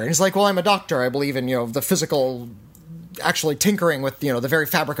prayer. And he's like, well, I'm a doctor. I believe in, the physical, actually tinkering with, the very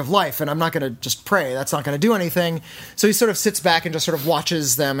fabric of life, and I'm not going to just pray. That's not going to do anything. So he sort of sits back and just sort of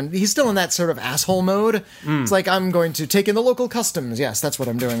watches them, and he's still in that sort of asshole mode. It's like, I'm going to take in the local customs. Yes, that's what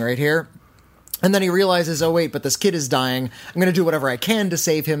I'm doing right here. And then he realizes, oh wait, but this kid is dying. I'm going to do whatever I can to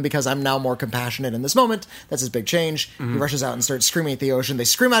save him because I'm now more compassionate in this moment. That's his big change. He rushes out and starts screaming at the ocean. They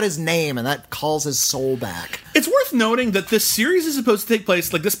scream out his name, and that calls his soul back. It's worth noting that this series is supposed to take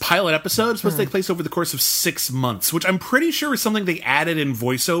place, like this pilot episode is supposed to take place over the course of 6 months, which I'm pretty sure is something they added in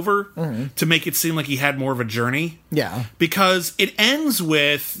voiceover to make it seem like he had more of a journey. Yeah. Because it ends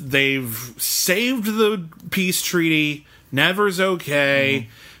with they've saved the peace treaty, Never's okay,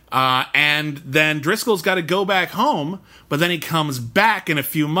 and then Driscoll's got to go back home, but then he comes back in a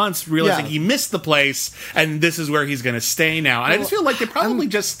few months realizing he missed the place, and this is where he's going to stay now. And I just feel like they probably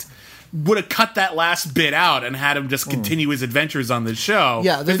just would have cut that last bit out and had him just continue his adventures on the show.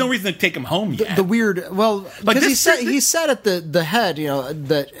 Yeah, there's no reason to take him home yet. The weird, well, because he said at the head,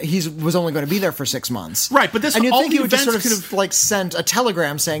 that he was only going to be there for 6 months, right? But this, and you'd all think the he would just events sort of like sent a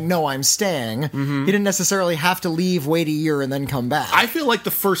telegram saying, "No, I'm staying." He didn't necessarily have to leave, wait a year, and then come back. I feel like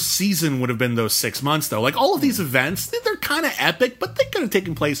the first season would have been those 6 months, though. Like all of these events, they're kind of epic, but they could have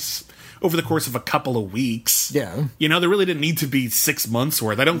taken place over the course of a couple of weeks. Yeah. There really didn't need to be 6 months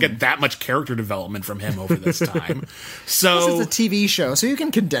worth. I don't get that much character development from him over this time. So this is a TV show, so you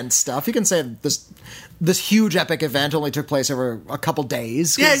can condense stuff. You can say this huge epic event only took place over a couple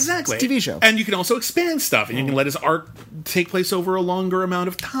days. Yeah, exactly. It's a TV show. And you can also expand stuff, and you can let his arc take place over a longer amount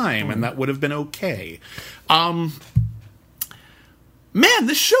of time, and that would have been okay. Man,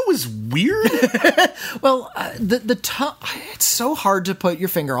 this show is weird. Well, the tone, it's so hard to put your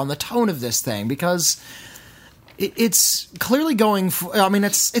finger on the tone of this thing because it's clearly going for,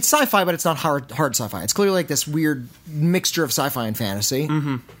 it's sci-fi, but it's not hard sci-fi. It's clearly like this weird mixture of sci-fi and fantasy.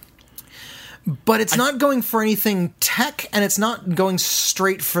 But it's not going for anything tech, and it's not going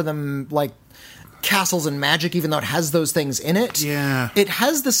straight for them like castles and magic, even though it has those things in it. Yeah. It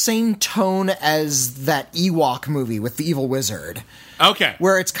has the same tone as that Ewok movie with the evil wizard. Okay.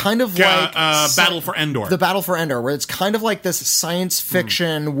 Where it's kind of like Battle for Endor. The Battle for Endor, where it's kind of like this science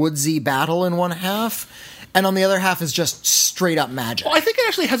fiction woodsy battle in one half, and on the other half is just straight up magic. Well, I think it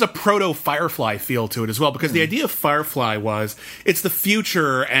actually has a proto-Firefly feel to it as well, because the idea of Firefly was it's the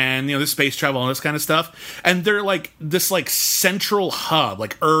future and, the space travel and this kind of stuff, and they're like this like central hub,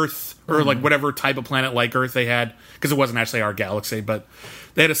 like Earth, or like whatever type of planet like Earth they had, because it wasn't actually our galaxy, but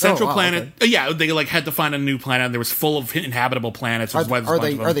they had a central planet. Okay. Yeah, they like had to find a new planet, and there was full of inhabitable planets.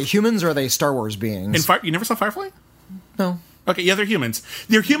 Are they humans or are they Star Wars beings? You never saw Firefly? No. Okay, yeah, they're humans.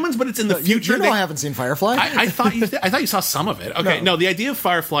 They're humans, but it's in the future. I haven't seen Firefly. I thought you saw some of it. Okay, no, the idea of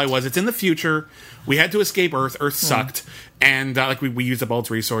Firefly was it's in the future. We had to escape Earth. Earth sucked, and we used up all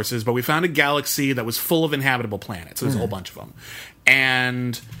its resources. But we found a galaxy that was full of inhabitable planets. There's a whole bunch of them,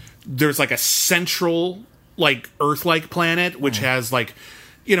 and there's like a central like Earth-like planet which has like,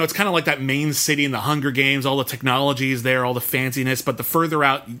 it's kind of like that main city in the Hunger Games. All the technology is there, all the fanciness. But the further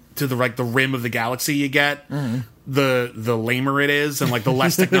out to the rim of the galaxy you get, the lamer it is, and like the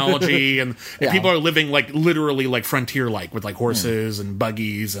less technology, and people are living like literally like frontier like with like horses and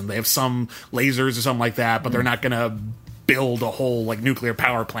buggies, and they have some lasers or something like that, but they're not gonna build a whole like nuclear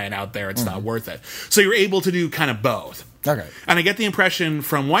power plant out there. It's not worth it. So you're able to do kind of both. Okay. And I get the impression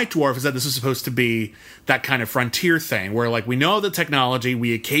from White Dwarf is that this is supposed to be that kind of frontier thing where like we know the technology,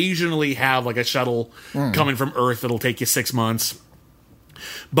 we occasionally have like a shuttle coming from Earth that'll take you 6 months.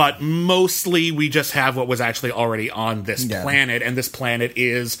 But mostly we just have what was actually already on this planet, and this planet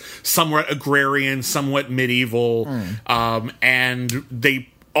is somewhat agrarian, somewhat medieval, and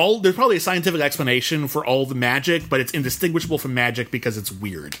there's probably a scientific explanation for all the magic, but it's indistinguishable from magic because it's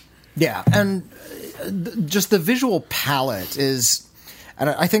weird. Yeah, and just the visual palette is, and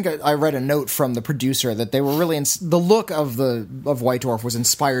I think I read a note from the producer that they were really the look of White Dwarf was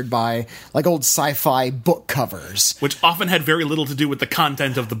inspired by like old sci-fi book covers, which often had very little to do with the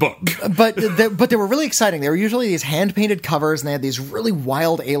content of the book. But they were really exciting. They were usually these hand painted covers, and they had these really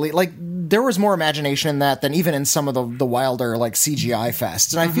wild alien. Like there was more imagination in that than even in some of the wilder like CGI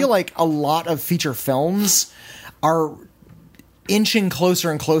fests. And I feel like a lot of feature films are inching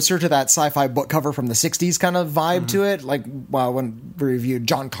closer and closer to that sci-fi book cover from the 60s kind of vibe to it. Like, when we reviewed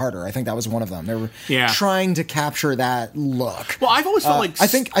John Carter, I think that was one of them. They were trying to capture that look. Well, I've always felt like... I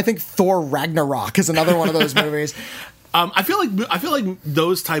think Thor Ragnarok is another one of those movies. I feel like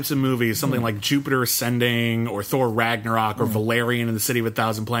those types of movies, something like Jupiter Ascending or Thor Ragnarok or Valerian and the City of a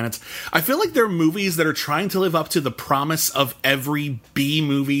Thousand Planets, I feel like they're movies that are trying to live up to the promise of every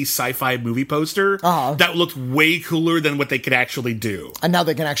B-movie, sci-fi movie poster that looked way cooler than what they could actually do. And now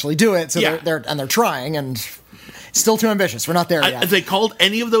they can actually do it, so they're trying, and still too ambitious. We're not there yet. If they called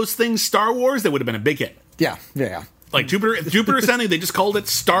any of those things Star Wars, that would have been a big hit. Yeah. Like Jupiter Ascending, they just called it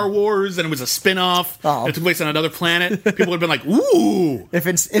Star Wars, and it was a spin-off. It took place on another planet. People would have been like, ooh,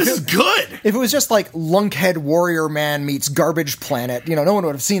 this is good. If it was just like Lunkhead Warrior Man meets Garbage Planet, no one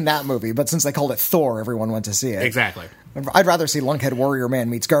would have seen that movie. But since they called it Thor, everyone went to see it. Exactly. I'd rather see Lunkhead Warrior Man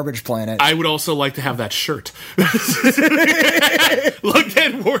meets Garbage Planet. I would also like to have that shirt.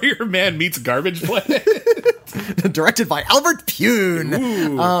 Lunkhead Warrior Man meets Garbage Planet. Directed by Albert Pune.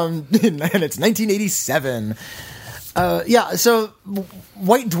 And it's 1987. So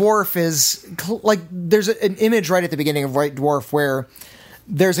White Dwarf is there's an image right at the beginning of White Dwarf where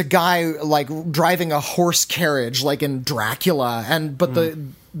there's a guy like driving a horse carriage like in Dracula, but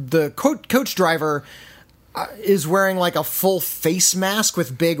the coach driver is wearing like a full face mask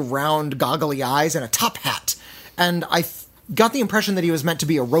with big round goggly eyes and a top hat, and I got the impression that he was meant to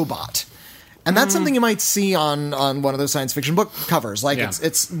be a robot. And that's something you might see on one of those science fiction book covers.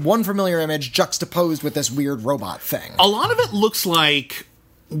 It's one familiar image juxtaposed with this weird robot thing. A lot of it looks like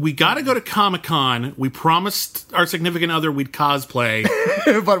we got to go to Comic-Con. We promised our significant other we'd cosplay,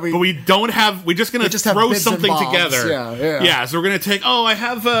 but we don't have. We're just going to throw something together. Yeah. So we're going to take. Oh, I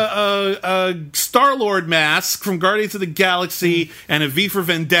have a Star-Lord mask from Guardians of the Galaxy and a V for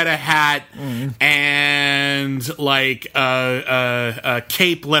Vendetta hat and like a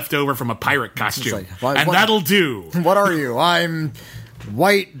cape left over from a pirate costume, and that'll do. What are you? I'm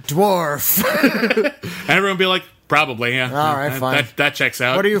White Dwarf, and everyone will be like. Probably, yeah. All right, fine. That checks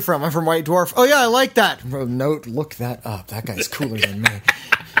out. What are you from? I'm from White Dwarf. Oh, yeah, I like that. Note, look that up. That guy's cooler than me.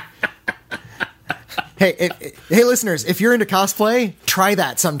 Hey, listeners, if you're into cosplay, try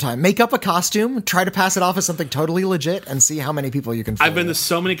that sometime. Make up a costume, try to pass it off as something totally legit, and see how many people you can fool. I've been to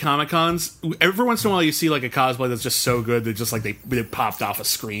so many Comic-Cons. Every once in a while you see like a cosplay that's just so good that just like they popped off a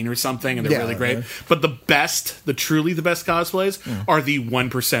screen or something and they're really great. Yeah. But truly the best cosplays are the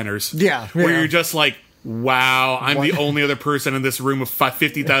 1%ers. Yeah. Where you're just like, wow, I'm the only other person in this room of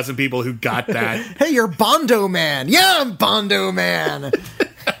 50,000 people who got that. Hey, you're Bondo Man. Yeah, I'm Bondo Man.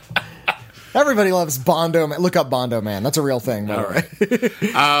 Everybody loves Bondo Man. Look up Bondo Man. That's a real thing. All right.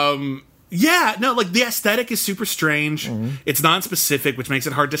 The aesthetic is super strange. It's non-specific, which makes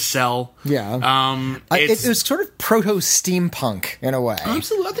it hard to sell. Yeah. It was sort of proto-steampunk in a way.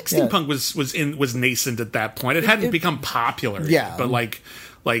 Absolutely. I think steampunk was nascent at that point. It hadn't become popular yet, but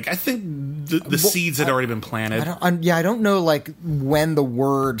I think the seeds had already been planted. I don't know when the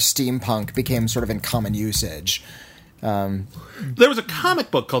word steampunk became sort of in common usage. There was a comic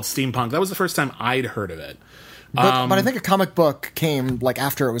book called Steampunk. That was the first time I'd heard of it. But I think a comic book came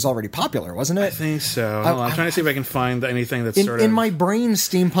after it was already popular, wasn't it? I think so. I'm trying to see if I can find anything that's in my brain.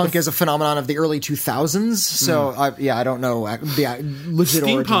 Steampunk is a phenomenon of the early 2000s. So I don't know the legit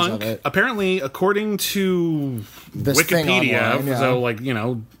origins of it. Apparently, according to Wikipedia,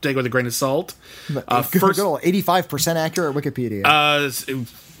 online, take it with a grain of salt. First 85% accurate Wikipedia.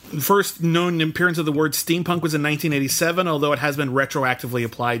 First known appearance of the word steampunk was in 1987, although it has been retroactively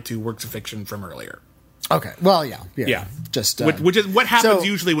applied to works of fiction from earlier. Okay. Well, yeah. Just which is what happens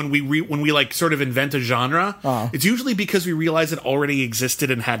usually when we sort of invent a genre. It's usually because we realize it already existed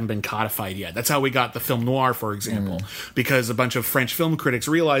and hadn't been codified yet. That's how we got the film noir, for example, because a bunch of French film critics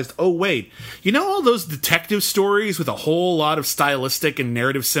realized, oh wait, all those detective stories with a whole lot of stylistic and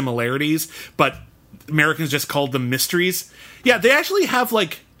narrative similarities, but Americans just called them mysteries. Yeah, they actually have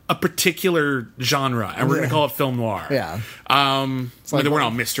a particular genre, and we're going to call it film noir. Yeah. They weren't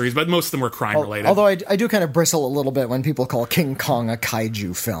all mysteries, but most of them were crime-related. Although I do kind of bristle a little bit when people call King Kong a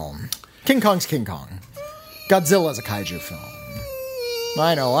kaiju film. King Kong's King Kong. Godzilla's a kaiju film.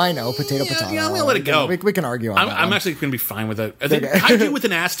 I know. Potato. Yeah, I'm going to let it go. We can argue on that. I'm actually going to be fine with it. I think kaiju with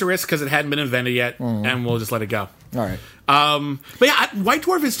an asterisk because it hadn't been invented yet, and we'll just let it go. All right. But yeah, White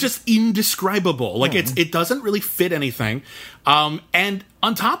Dwarf is just indescribable. It doesn't really fit anything. And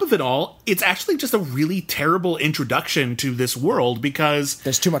on top of it all, it's actually just a really terrible introduction to this world because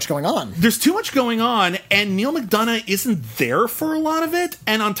there's too much going on. And Neil McDonough isn't there for a lot of it.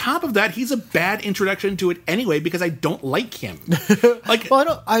 And on top of that, he's a bad introduction to it anyway because I don't like him.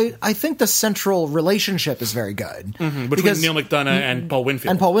 I think the central relationship is very good between Neil McDonough and Paul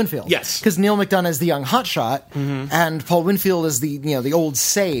Winfield. Yes, because Neil McDonough is the young hotshot, and Paul Winfield is the old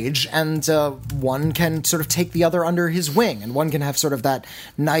sage, and one can sort of take the other under his wing, and one can have sort of that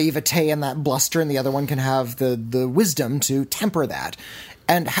naivete and that bluster, and the other one can have the wisdom to temper that.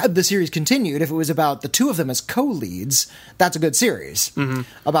 And had the series continued, if it was about the two of them as co-leads, that's a good series.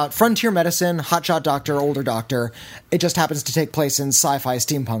 About frontier medicine, hotshot doctor, older doctor, it just happens to take place in sci-fi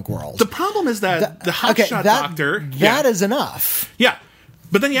steampunk world. The problem is that the hotshot doctor... That is enough. Yeah.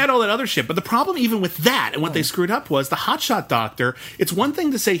 But then you add all that other shit. But the problem even with that, and what they screwed up was the hotshot doctor, it's one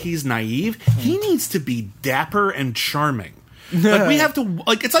thing to say he's naive. He needs to be dapper and charming. Like, we have to,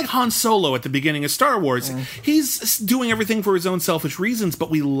 it's like Han Solo at the beginning of Star Wars. He's doing everything for his own selfish reasons, but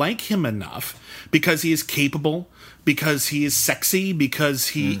we like him enough because he is capable, because he is sexy, because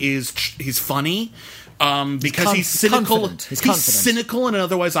he's funny. Because he's cynical. He's cynical in an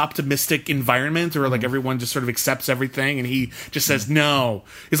otherwise optimistic environment, or like everyone just sort of accepts everything, and he just says no.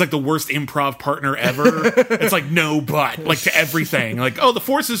 He's like the worst improv partner ever. It's like no, but like to everything. Like, oh, the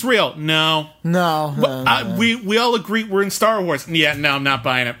Force is real. No. We all agree we're in Star Wars. Yeah, no, I'm not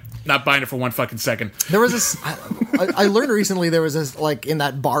buying it. Not buying it for one fucking second. There was this. I learned recently there was this, like, in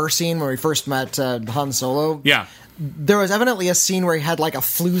that bar scene where we first met Han Solo. Yeah. There was evidently a scene where he had like a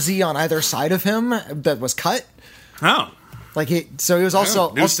floozy on either side of him that was cut. Oh. Like he was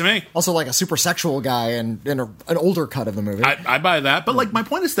also news to me. Also like a super sexual guy in an older cut of the movie. I buy that, but like my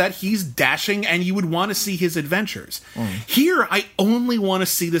point is that he's dashing, and you would want to see his adventures. Here, I only want to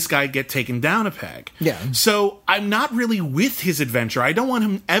see this guy get taken down a peg. Yeah. So I'm not really with his adventure. I don't want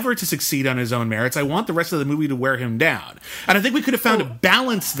him ever to succeed on his own merits. I want the rest of the movie to wear him down, and I think we could have found a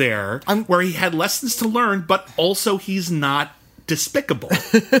balance there where he had lessons to learn, but also he's not despicable.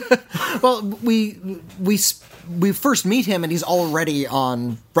 Well, we first meet him and he's already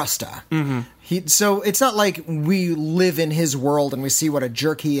on Rusta. So it's not like we live in his world and we see what a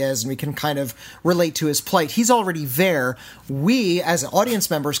jerk he is and we can kind of relate to his plight. He's already there. We, as audience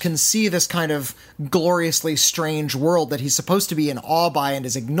members, can see this kind of gloriously strange world that he's supposed to be in awe by and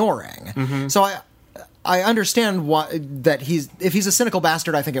is ignoring. So I understand that if he's a cynical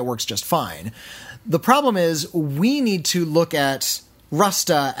bastard, I think it works just fine. The problem is we need to look at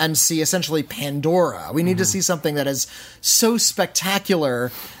Rusta and see essentially Pandora. We need to see something that is so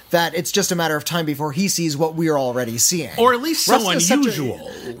spectacular that it's just a matter of time before he sees what we are already seeing. Or at least so unusual.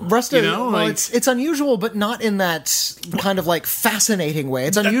 Rusta, it's unusual, but not in that kind of like fascinating way.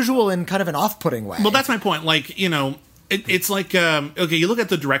 It's unusual in kind of an off-putting way. Well, that's my point. Like, it's like, okay, you look at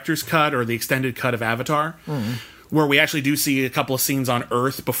the director's cut or the extended cut of Avatar, where we actually do see a couple of scenes on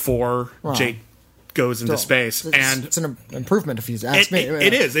Earth before Jake goes into space, and it's an improvement if you ask me.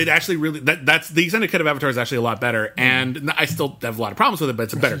 It is. It actually really that's the extended cut of Avatar is actually a lot better, and I still have a lot of problems with it, but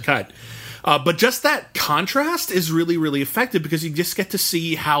it's a better cut. But just that contrast is really, really effective because you just get to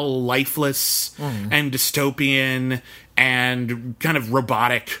see how lifeless and dystopian and kind of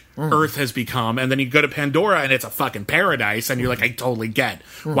robotic Earth has become, and then you go to Pandora and it's a fucking paradise, and you're like, I totally get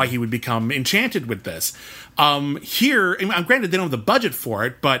why he would become enchanted with this. Here, I'm granted they don't have the budget for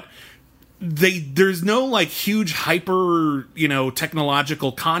it, but there's no like huge hyper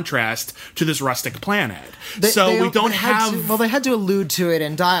technological contrast to this rustic planet. They had to allude to it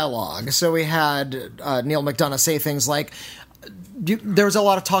in dialogue. So we had Neil McDonough say things like, there was a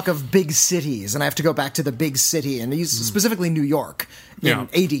lot of talk of big cities, and I have to go back to the big city, and he's specifically New York in AD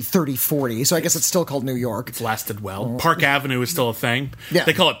 3040, so I guess it's still called New York. It's lasted well. Park Avenue is still a thing. Yeah.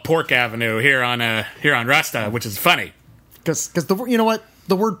 They call it Pork Avenue here on Rusta, which is funny. Because you know what?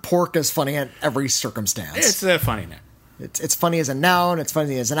 The word pork is funny in every circumstance. It's funny now. It's funny as a noun, it's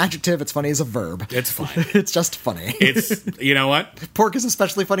funny as an adjective, it's funny as a verb. It's fine. It's just funny. It's, you know what? Pork is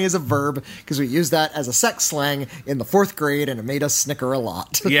especially funny as a verb because we used that as a sex slang in the 4th grade and it made us snicker a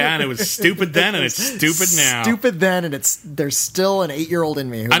lot. Yeah, and it was stupid then and it's stupid now. Stupid then, and there's still an 8-year-old in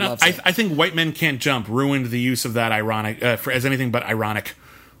me who loves it. I think White Men Can't Jump ruined the use of that ironic as anything but ironic.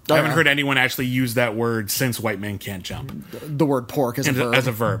 I haven't heard anyone actually use that word since White Men Can't Jump. The word pork as a verb. As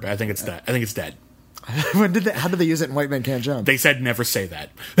a verb. I think it's dead. I think it's dead. How did they use it in White Men Can't Jump? They said never say that.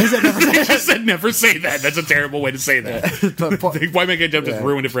 They said never say that? They just said never say that. That's a terrible way to say that. White Men Can't Jump just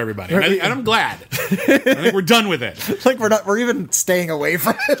ruined it for everybody. And I'm glad. I think we're done with it. Like we're even staying away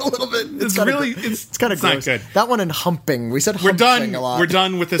from it a little bit. It's kind of gross. Not good. That one and humping. We said humping a lot. We're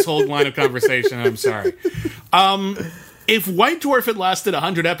done with this whole line of conversation. I'm sorry. If White Dwarf had lasted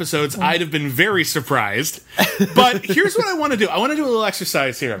 100 episodes, I'd have been very surprised. But here's what I want to do. I want to do a little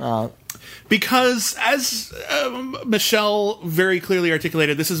exercise here. Because, as Michelle very clearly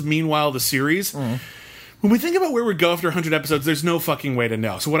articulated, this is Meanwhile the series. When we think about where we go after 100 episodes, there's no fucking way to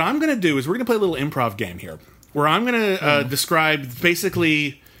know. So what I'm going to do is we're going to play a little improv game here. Where I'm going to describe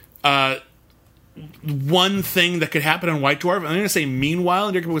basically one thing that could happen on White Dwarf. I'm going to say meanwhile,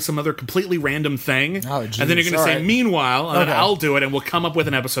 and you're going to come up with some other completely random thing. Oh, geez. And then you're going to say right. meanwhile, and then I'll do it, and we'll come up with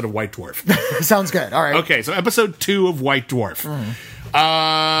an episode of White Dwarf. Sounds good. All right. Okay, so episode 2 of White Dwarf.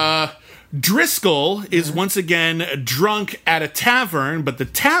 Driscoll is once again drunk at a tavern, but the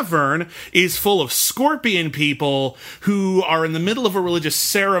tavern is full of scorpion people who are in the middle of a religious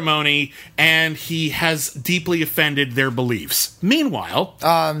ceremony, and he has deeply offended their beliefs. Meanwhile,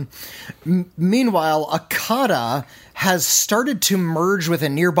 Akata has started to merge with a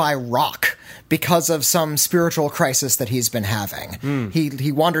nearby rock because of some spiritual crisis that he's been having.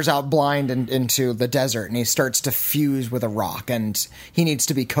 He wanders out blind into the desert, and he starts to fuse with a rock, and he needs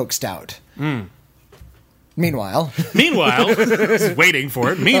to be coaxed out. Meanwhile, just waiting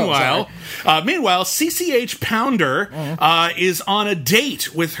for it. Meanwhile, CCH Pounder is on a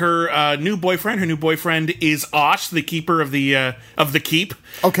date with her new boyfriend. Her new boyfriend is Osh, the keeper of the keep.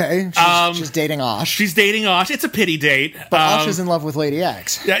 Okay, she's dating Osh. She's dating Osh. It's a pity date. But Osh is in love with Lady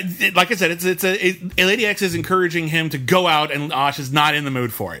X. Like I said, Lady X is encouraging him to go out, and Osh is not in the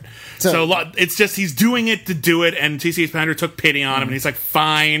mood for it. So it's just he's doing it to do it, and CCH Pounder took pity on him, and he's like,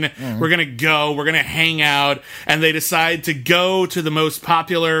 fine, we're going to go, we're going to hang out, and they decide to go to the most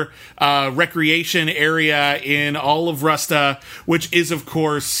popular recreation area in all of Rusta, which is, of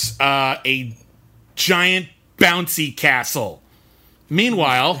course, a giant bouncy castle.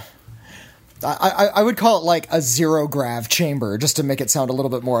 Meanwhile, I would call it like a zero grav chamber, just to make it sound a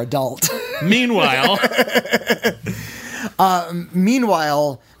little bit more adult. Meanwhile,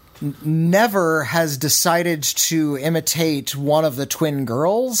 Never has decided to imitate one of the twin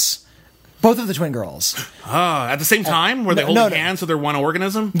girls. Both of the twin girls. At the same time? Were they holding hands so they're one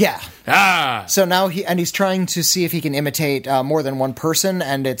organism? Yeah. So now he's trying to see if he can imitate more than one person,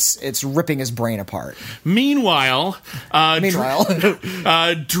 and it's ripping his brain apart. Meanwhile,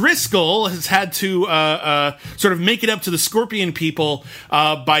 Driscoll has had to sort of make it up to the scorpion people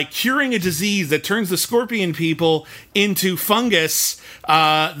by curing a disease that turns the scorpion people into fungus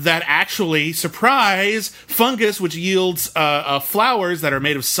that actually, surprise, fungus which yields flowers that are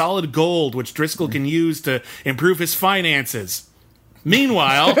made of solid gold, which Driscoll can use to improve his finances.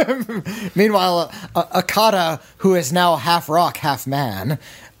 Meanwhile, Akata, who is now half rock, half man,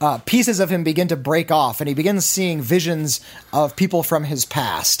 pieces of him begin to break off, and he begins seeing visions of people from his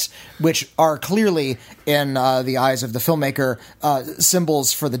past, which are clearly, in the eyes of the filmmaker,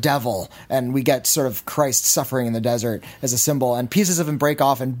 symbols for the devil, and we get sort of Christ suffering in the desert as a symbol, and pieces of him break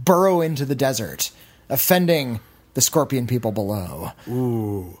off and burrow into the desert, offending the scorpion people below.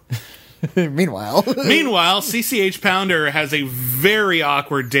 Ooh. Meanwhile, CCH Pounder has a very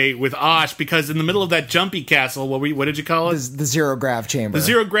awkward date with Osh because in the middle of that jumpy castle, what did you call it? The zero grav chamber. The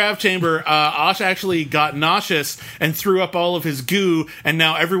zero grav chamber, Osh actually got nauseous and threw up all of his goo, and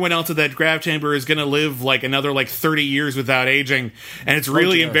now everyone else at that grav chamber is going to live like another 30 years without aging, and it's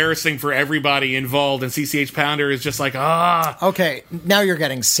really embarrassing for everybody involved, and CCH Pounder is just like, Okay, now you're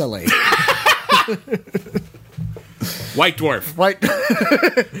getting silly. White Dwarf.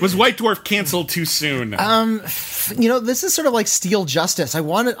 Was White Dwarf canceled too soon? This is sort of like Steel Justice. I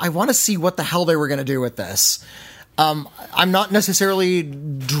want to see what the hell they were going to do with this. I'm not necessarily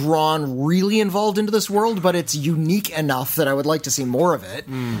drawn really involved into this world, but it's unique enough that I would like to see more of it.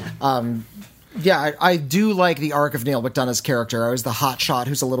 I do like the arc of Neil McDonough's character. I was the hotshot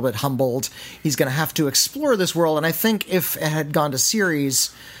who's a little bit humbled. He's going to have to explore this world, and I think if it had gone to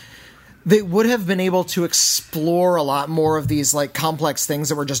series, they would have been able to explore a lot more of these complex things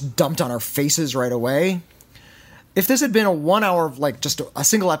that were just dumped on our faces right away. If this had been a 1 hour, just a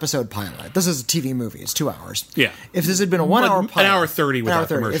single episode pilot, this is a TV movie, it's 2 hours. Yeah. If this had been a 1 hour pilot. An hour 30 without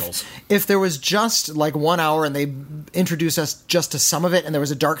commercials. If there was just 1 hour and they introduced us just to some of it and there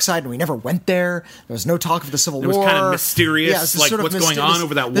was a dark side and we never went there was no talk of the Civil War. It was kind of mysterious, what's going on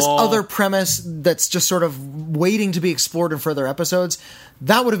over that wall. This other premise that's just sort of waiting to be explored in further episodes,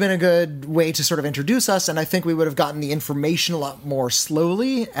 that would have been a good way to sort of introduce us, and I think we would have gotten the information a lot more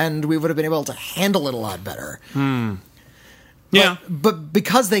slowly, and we would have been able to handle it a lot better. Yeah. But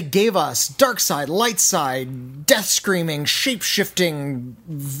because they gave us dark side, light side, death screaming, shape-shifting,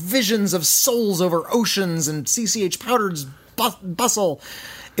 visions of souls over oceans, and CCH Powder's bustle,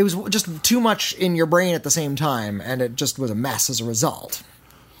 it was just too much in your brain at the same time, and it just was a mess as a result.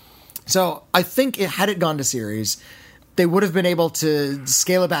 So I think had it gone to series, they would have been able to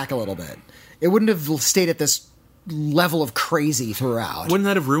scale it back a little bit. It wouldn't have stayed at this level of crazy throughout. Wouldn't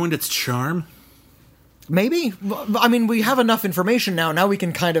that have ruined its charm? Maybe. I mean, we have enough information now. Now we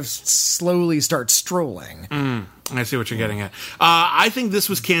can kind of slowly start strolling. I see what you're getting at. I think this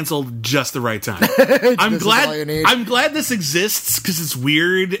was canceled just the right time. I'm glad this exists because it's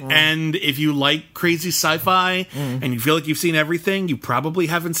weird, and if you like crazy sci-fi and you feel like you've seen everything, you probably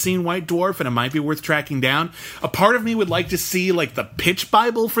haven't seen White Dwarf, and it might be worth tracking down. A part of me would like to see like the pitch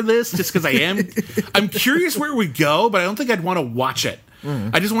Bible for this, just because I'm curious where it would go, but I don't think I'd want to watch it.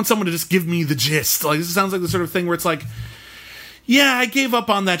 I just want someone to just give me the gist. Like, this sounds like the sort of thing where it's like, yeah, I gave up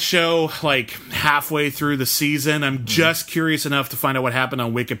on that show like halfway through the season. I'm just curious enough to find out what happened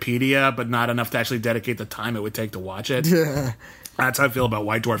on Wikipedia, but not enough to actually dedicate the time it would take to watch it. That's how I feel about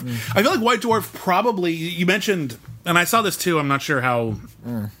White Dwarf. I feel like White Dwarf probably, you mentioned, and I saw this too, I'm not sure how...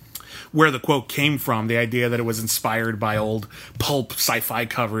 where the quote came from, the idea that it was inspired by old pulp sci-fi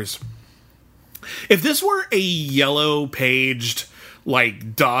covers. If this were a yellow-paged,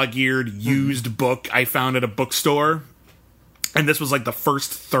 like, dog-eared, used book I found at a bookstore, and this was, like, the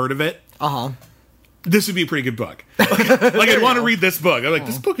first third of it, this would be a pretty good book. Like I'd want to read this book. I'm like,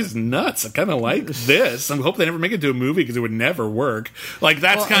 this book is nuts. I kind of like this. I hope they never make it into a movie because it would never work. Like,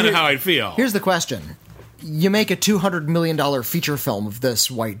 that's kind of how I'd feel. Here's the question. You make a $200 million feature film of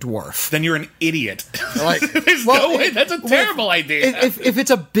this White Dwarf. Then you're an idiot. Like, there's no way. That's a terrible idea. If it's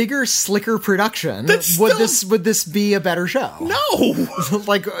a bigger, slicker production, would this be a better show? No.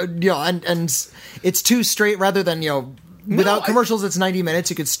 Like, and it's too straight rather than, without commercials, it's 90 minutes.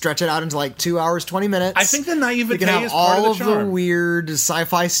 You could stretch it out into like 2 hours, 20 minutes. I think the naivete you can have is part all of the charm. The weird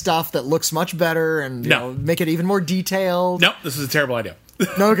sci-fi stuff that looks much better and make it even more detailed. Nope, this is a terrible idea.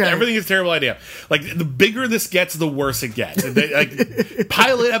 Okay. Everything is a terrible idea. Like, the bigger this gets, the worse it gets. Like,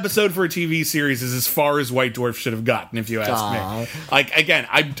 pilot episode for a TV series is as far as White Dwarf should have gotten, if you ask me. Like, again,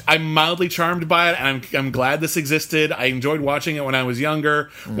 I'm mildly charmed by it, and I'm glad this existed. I enjoyed watching it when I was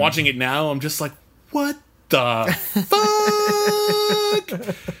younger. Watching it now, I'm just like, what the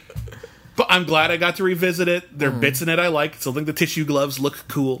fuck? But I'm glad I got to revisit it. There are bits in it I like. Still think the tissue gloves look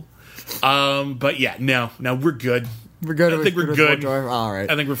cool. But yeah, no, we're good. We're good. I think we're good. All right.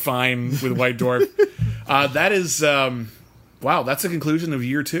 I think we're fine with White Dwarf. That is, wow, that's the conclusion of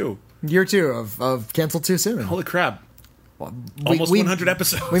year 2. Year 2 of Canceled Too Soon. Holy crap. Almost 100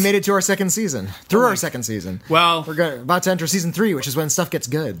 episodes. We made it to our second season. Our second season. Well, we're about to enter season 3, which is when stuff gets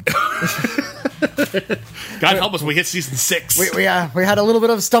good. God help us, we hit season 6. We had a little bit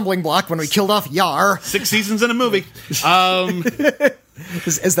of a stumbling block when we killed off Yar. 6 seasons in a movie.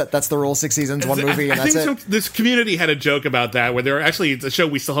 Is that's the rule? 6 seasons, 1 movie, and that's it? This Community had a joke about that, where it's a show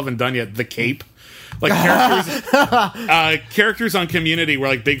we still haven't done yet, The Cape. Like, characters on Community were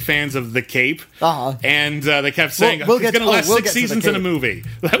like big fans of The Cape, and they kept saying it's going to last 6 seasons in a movie.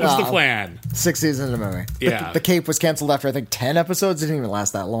 That was the plan. 6 seasons in a movie. Yeah, the Cape was canceled after I think 10 episodes. It didn't even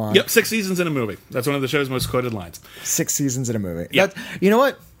last that long. Yep, 6 seasons in a movie. That's one of the show's most quoted lines. 6 seasons in a movie. Yep. You know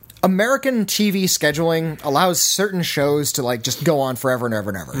what? American TV scheduling allows certain shows to like just go on forever and ever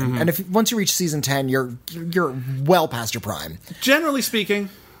and ever. And once you reach season 10, you're well past your prime. Generally speaking,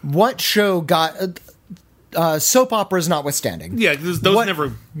 what show got soap operas notwithstanding? Yeah, those never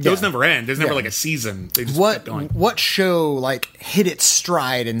end. There's never like a season. They just kept going. What show like hit its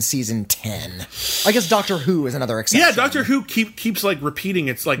stride in season 10? I guess Doctor Who is another exception. Yeah, Doctor Who keeps like repeating.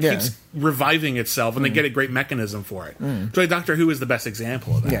 It's like keeps reviving itself, and they get a great mechanism for it. So Doctor Who is the best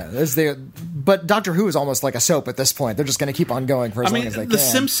example of that. Yeah, but Doctor Who is almost like a soap at this point. They're just going to keep on going for as long as they can. The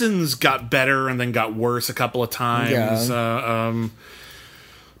Simpsons got better and then got worse a couple of times. Yeah.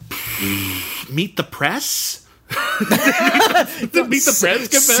 Meet the Press? Meet the Press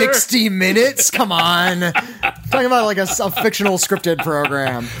get better? 60 Minutes? Come on. Talking about like a fictional scripted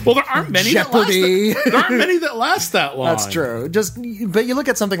program. Well, there aren't many Jeopardy. There aren't many that last that long. That's true. But you look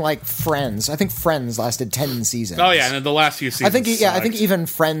at something like Friends. I think Friends lasted 10 seasons. Oh yeah, and the last few seasons I think even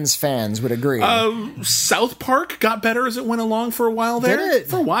Friends fans would agree. South Park got better as it went along for a while there. Did it?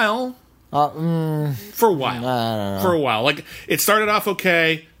 For a while. For a while. I don't know. For a while. Like, it started off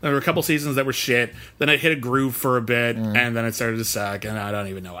okay. There were a couple seasons that were shit. Then it hit a groove for a bit, and then it started to suck, and I don't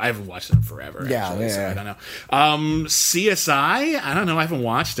even know. I haven't watched it in forever, so I don't know. CSI? I don't know. I haven't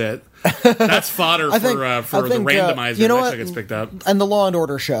watched it. That's fodder for the randomizer that gets picked up. And the Law and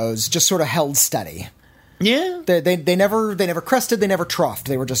Order shows just sort of held steady. Yeah, they never crested, they never troughed.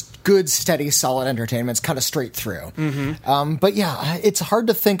 They were just good, steady, solid entertainments, kind of straight through. But yeah, it's hard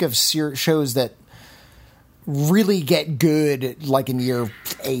to think of shows that really get good like in year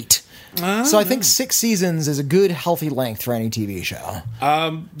 8. So I think 6 seasons is a good, healthy length for any TV show.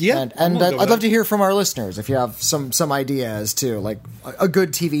 Yeah, and I'd love to hear from our listeners if you have some idea as to like a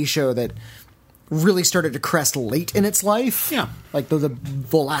good TV show that really started to crest late in its life. Yeah. Like the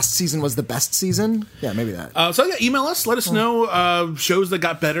last season was the best season. Yeah, maybe that. So email us. Let us know shows that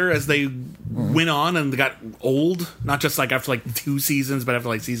got better as they went on and got old. Not just like after like 2 seasons, but after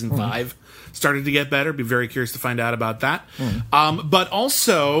like season 5 started to get better. Be very curious to find out about that. But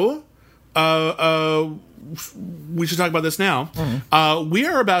also, we should talk about this now. We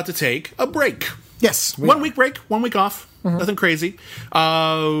are about to take a break. Yes. 1 week break, 1 week off. Nothing crazy.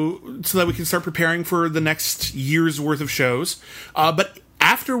 So that we can start preparing for the next year's worth of shows. But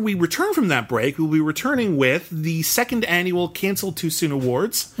after we return from that break, we'll be returning with the 2nd annual Canceled Too Soon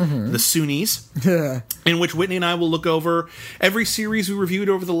Awards, the Soonies, in which Whitney and I will look over every series we reviewed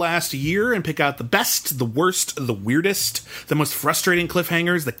over the last year and pick out the best, the worst, the weirdest, the most frustrating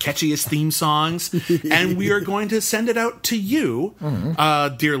cliffhangers, the catchiest theme songs, and we are going to send it out to you,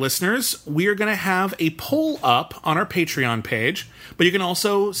 dear listeners. We are going to have a poll up on our Patreon page, but you can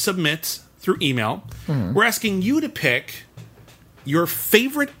also submit through email. We're asking you to pick your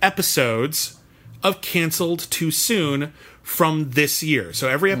favorite episodes of Canceled Too Soon from this year. So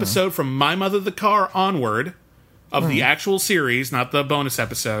every episode from My Mother the Car onward of the actual series, not the bonus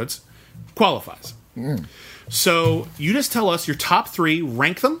episodes, qualifies. So you just tell us your top 3,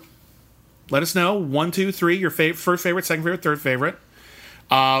 rank them. Let us know 1, 2, 3, your first favorite, second favorite, third favorite.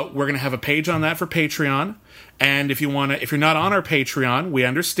 We're going to have a page on that for Patreon. And if you're not on our Patreon, we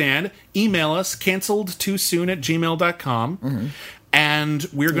understand. Email us, canceledtoosoon@gmail.com. And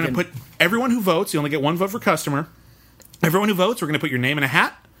we're going to put everyone who votes, you only get 1 vote for customer. Everyone who votes, we're going to put your name in a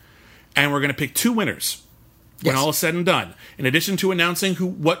hat. And we're going to pick 2 winners when all is said and done. In addition to announcing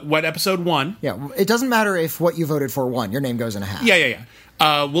what episode won. Yeah, it doesn't matter if what you voted for won. Your name goes in a hat. Yeah.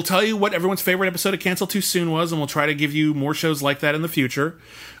 We'll tell you what everyone's favorite episode of Cancel Too Soon was, and we'll try to give you more shows like that in the future.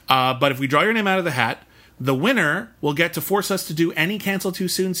 But if we draw your name out of the hat, the winner will get to force us to do any Cancel Too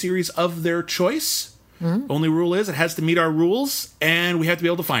Soon series of their choice. Only rule is it has to meet our rules, and we have to be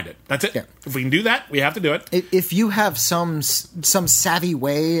able to find it. That's it. Yeah. If we can do that, we have to do it. If you have some savvy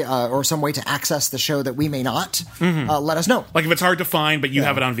way or some way to access the show that we may not, let us know. Like if it's hard to find, but you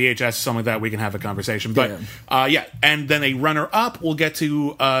have it on VHS or something like that, we can have a conversation. But and then a runner-up will get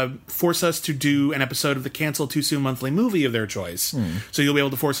to force us to do an episode of the Cancel Too Soon monthly movie of their choice. So you'll be able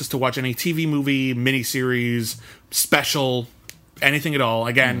to force us to watch any TV movie, miniseries, special, anything at all.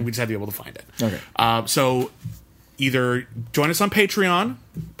 Again, we just have to be able to find it. Okay. So either join us on Patreon,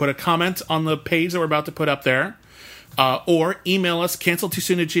 put a comment on the page that we're about to put up there, or email us,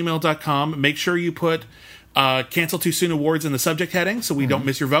 canceltoosoon@gmail.com. Make sure you put Cancel Too Soon Awards in the subject heading so we don't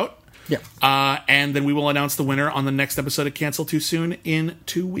miss your vote. Yeah. And then we will announce the winner on the next episode of Cancel Too Soon in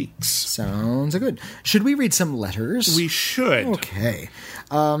 2 weeks. Sounds good. Should we read some letters? We should. Okay.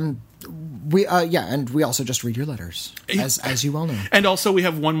 And we also just read your letters, as you well know. And also we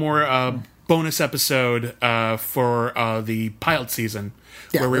have one more bonus episode for the pilot season,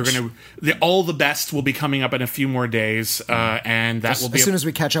 where we're going to all the best will be coming up in a few more days, and that will be as soon as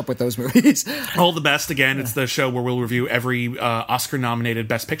we catch up with those movies. All the best again. It's the show where we'll review every Oscar-nominated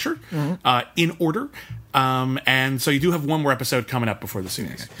Best Picture in order. And so you do have one more episode coming up before the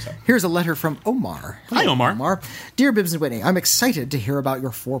series. So. Here's a letter from Omar. Hello, Hi, Omar. Dear Bibbs and Whitney, I'm excited to hear about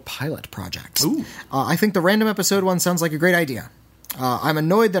your 4 pilot projects. Ooh. I think the random episode one sounds like a great idea. I'm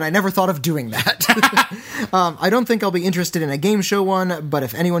annoyed that I never thought of doing that. I don't think I'll be interested in a game show one, but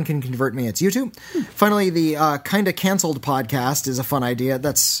if anyone can convert me, it's you two. Finally, the Kinda Canceled podcast is a fun idea.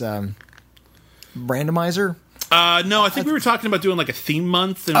 That's randomizer. No, I think we were talking about doing like a theme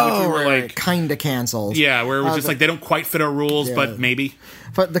month, in which we were like Kinda Canceled. Yeah, where it was just like they don't quite fit our rules, but maybe.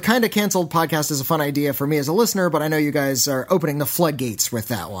 But the Kinda Canceled podcast is a fun idea for me as a listener, but I know you guys are opening the floodgates with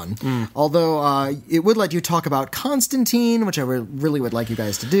that one. Although it would let you talk about Constantine, which I really would like you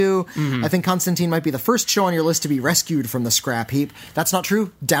guys to do. I think Constantine might be the first show on your list to be rescued from the scrap heap. That's not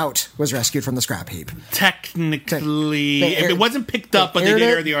true. Doubt was rescued from the scrap heap. Technically, it wasn't picked up, but they did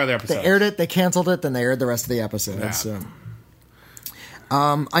air the other episodes. They aired it, they canceled it, then they aired the rest of the episodes. Yeah. So.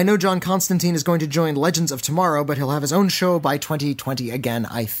 I know John Constantine is going to join Legends of Tomorrow, but he'll have his own show by 2020 again,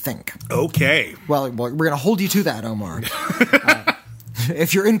 I think. Okay. Well, we're going to hold you to that, Omar.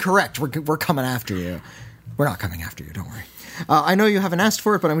 If you're incorrect, we're coming after you. We're not coming after you, don't worry. I know you haven't asked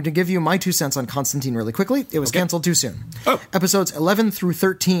for it, but I'm going to give you my 2 cents on Constantine really quickly. It was canceled too soon. Episodes 11 through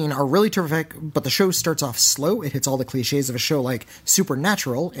 13 are really terrific, but the show starts off slow. It hits all the cliches of a show like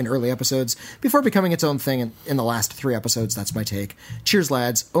Supernatural in early episodes before becoming its own thing in the last 3 episodes. That's my take. Cheers,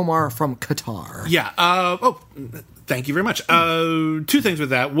 lads. Omar from Qatar. Yeah. Thank you very much. 2 things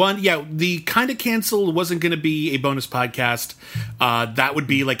with that. One, the Kinda Canceled wasn't going to be a bonus podcast. That would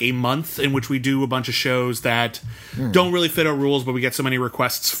be like a month in which we do a bunch of shows that don't really fit fit our rules, but we get so many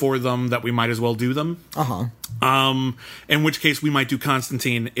requests for them that we might as well do them. In which case we might do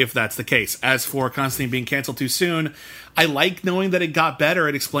Constantine if that's the case. As for Constantine being canceled too soon, I like knowing that it got better.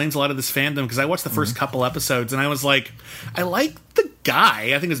 It explains a lot of this fandom, because I watched the first couple episodes and I was like, I like the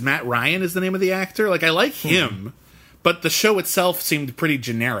guy. I think it's Matt Ryan is the name of the actor. Like, I like him, but the show itself seemed pretty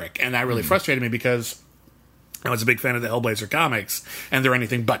generic, and that really frustrated me because I was a big fan of the Hellblazer comics, and they're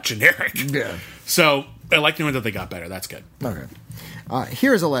anything but generic. Yeah. So I like knowing that they got better. That's good. Okay.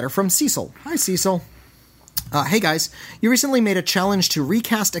 Here's a letter from Cecil. Hi, Cecil. Hey guys, you recently made a challenge to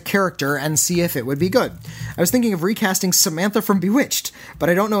recast a character and see if it would be good. I was thinking of recasting Samantha from Bewitched, but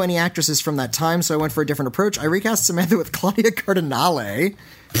I don't know any actresses from that time, so I went for a different approach. I recast Samantha with Claudia Cardinale,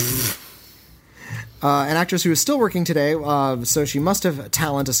 an actress who is still working today, so she must have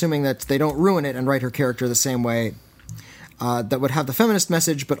talent, assuming that they don't ruin it and write her character the same way. That would have the feminist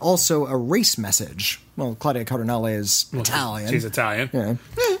message, but also a race message. Well, Claudia Cardinale is Italian. She's Italian.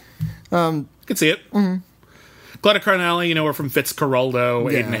 Yeah. Could see it. Mm-hmm. Claudia Cardinale, you know her from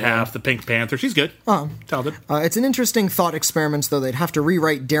Fitzcarraldo, 8.5, The Pink Panther. She's good. Talented. It's an interesting thought experiment, though. They'd have to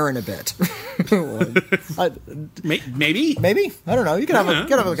rewrite Darren a bit. Maybe? Maybe? I don't know. You could have a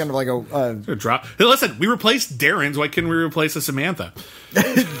kind of like a drop. Hey, listen, we replaced Darren's. Why couldn't we replace a Samantha?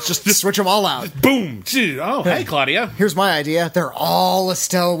 just switch them all out. Boom. Oh, hey, Claudia. Here's my idea. They're all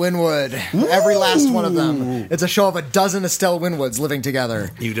Estelle Winwood. Ooh. Every last one of them. It's a show of a dozen Estelle Winwoods living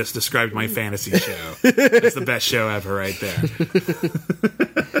together. You just described my fantasy show. It's the best show ever right there.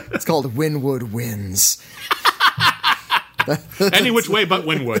 It's called Winwood Wins. Any which way but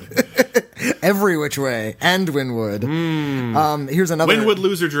Winwood. Every which way. And Winwood. Here's another... Winwood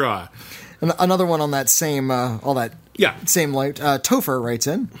lose or draw. Another one on that same... same light. Topher writes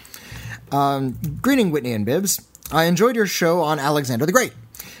in. Greeting, Whitney and Bibbs. I enjoyed your show on Alexander the Great.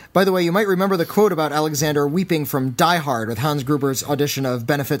 By the way, you might remember the quote about Alexander weeping from Die Hard with Hans Gruber's audition of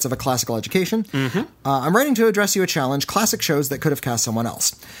Benefits of a Classical Education. Mm-hmm. I'm writing to address you a challenge, classic shows that could have cast someone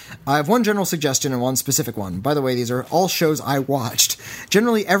else. I have one general suggestion and one specific one. By the way, these are all shows I watched.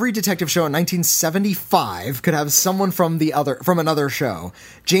 Generally, every detective show in 1975 could have someone from another show.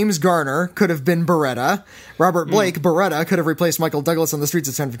 James Garner could have been Beretta. Robert Blake, Beretta, could have replaced Michael Douglas on the streets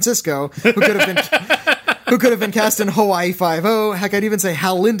of San Francisco, who could have been... who could have been cast in Hawaii Five-0. Heck, I'd even say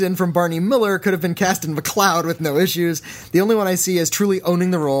Hal Linden from Barney Miller could have been cast in McCloud with no issues. The only one I see as truly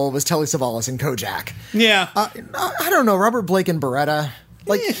owning the role was Telly Savalas in Kojak. Yeah. I don't know, Robert Blake and Beretta.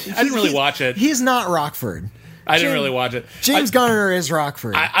 I didn't really watch it. He's not Rockford. I didn't really watch it. James Garner is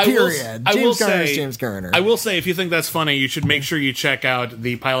Rockford. Period. James Garner is James Garner. I will say, if you think that's funny, you should make sure you check out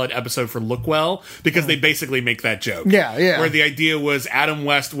the pilot episode for Look Well, because they basically make that joke. Yeah. Where the idea was Adam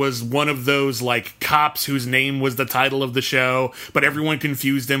West was one of those like cops whose name was the title of the show, but everyone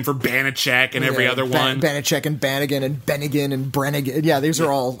confused him for Banachek and every other one. Banachek and Bannigan and Bennigan and Brennigan. Yeah, these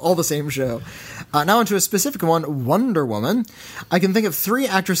are all the same show. Now onto a specific one, Wonder Woman. I can think of 3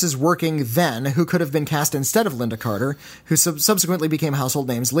 actresses working then who could have been cast instead of Linda Carter, who subsequently became household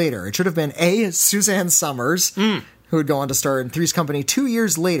names later. It should have been A, Suzanne Summers, who would go on to star in Three's Company 2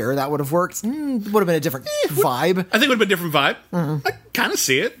 years later. That would have worked. Would have been a different vibe. I think it would have been a different vibe. Mm-hmm. I kind of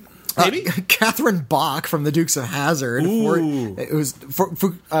see it. Maybe. Catherine Bach from the Dukes of Hazzard.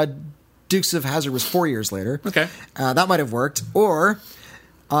 Dukes of Hazzard was 4 years later. Okay. That might have worked. Or...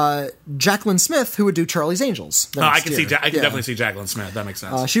 Jacqueline Smith, who would do Charlie's Angels. I can definitely see Jacqueline Smith. That makes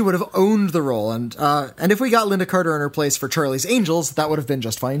sense. She would have owned the role, and if we got Linda Carter in her place for Charlie's Angels, that would have been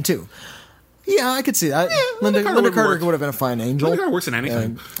just fine too. Yeah, I could see that. Yeah, Linda Carter would have been a fine angel. Linda Carter works in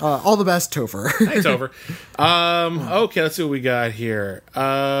anything. All the best, Topher. Hey, Topher. Okay, let's see what we got here.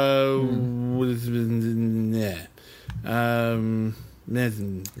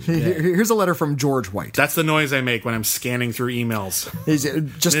 Here's a letter from George White. That's the noise I make when I'm scanning through emails.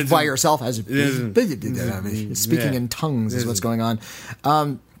 Just by yourself, as speaking in tongues is what's going on.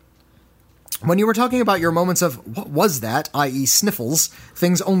 When you were talking about your moments of what was that, i.e. sniffles,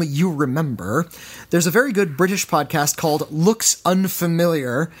 things only you remember, there's a very good British podcast called Looks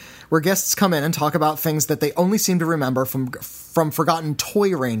Unfamiliar, where guests come in and talk about things that they only seem to remember from forgotten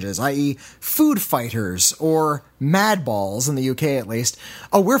toy ranges, i.e. Food Fighters or Mad Balls in the UK at least.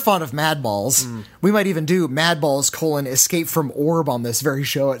 Oh, we're fond of Mad Balls. We might even do Mad Balls : Escape from Orb on this very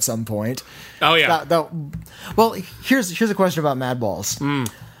show at some point. Oh, yeah. Well, here's a question about Mad Balls.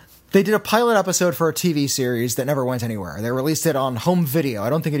 They did a pilot episode for a TV series that never went anywhere. They released it on home video. I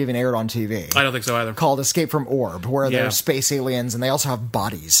don't think it even aired on TV. I don't think so either. Called Escape from Orb, where they're space aliens and they also have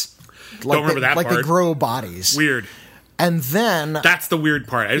bodies. Don't remember that part. They grow bodies. Weird. And then... That's the weird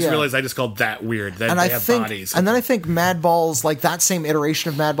part. I just realized I just called that weird, that they have bodies. And then I think Madballs, like that same iteration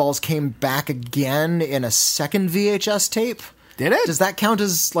of Madballs came back again in a second VHS tape. Did it? Does that count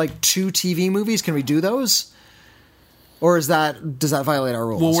as like 2 TV movies? Can we do those? Or does that violate our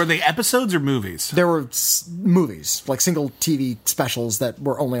rules? Well, were they episodes or movies? There were movies, like single TV specials that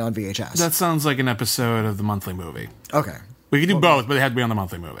were only on VHS. That sounds like an episode of the monthly movie. Okay. We could do both, but they had to be on the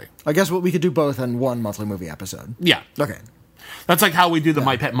monthly movie. I guess we could do both in one monthly movie episode. Yeah. Okay. That's like how we do the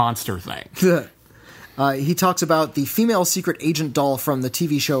My Pet Monster thing. He talks about the female secret agent doll from the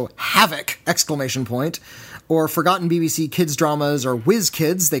TV show Havoc! ! Or forgotten BBC kids dramas, or Whiz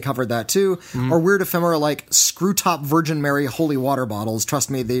Kids, they covered that too, or weird ephemera like Screw Top Virgin Mary holy water bottles. Trust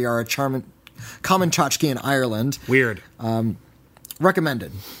me, they are a common tchotchke in Ireland. Weird.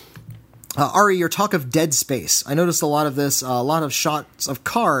 Recommended. Ari, your talk of Dead Space. I noticed a lot of this, a lot of shots of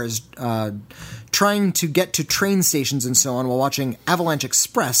cars trying to get to train stations and so on while watching Avalanche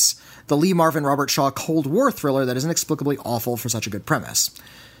Express, the Lee Marvin Robert Shaw Cold War thriller that is inexplicably awful for such a good premise.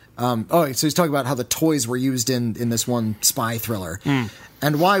 So he's talking about how the toys were used in this one spy thriller.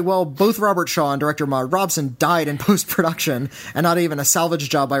 And why? Well, both Robert Shaw and director Maud Robson died in post-production, and not even a salvage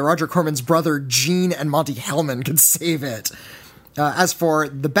job by Roger Corman's brother Gene and Monty Hellman could save it. As for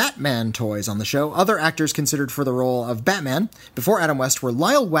the Batman toys on the show, other actors considered for the role of Batman before Adam West were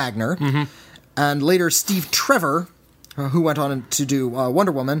Lyle Wagner and later Steve Trevor, who went on to do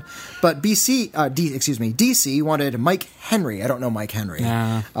Wonder Woman. But DC wanted Mike Henry. I don't know Mike Henry.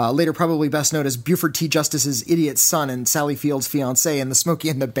 Later probably best known as Buford T. Justice's idiot son and Sally Field's fiancé in the Smokey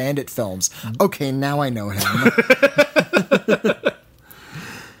and the Bandit films. Okay, now I know him.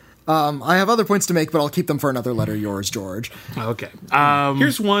 I have other points to make, but I'll keep them for another letter. Yours, George. Okay.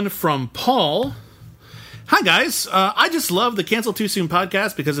 Here's one from Paul. Hi, guys. I just love the Cancel Too Soon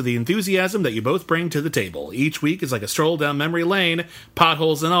podcast because of the enthusiasm that you both bring to the table. Each week is like a stroll down memory lane,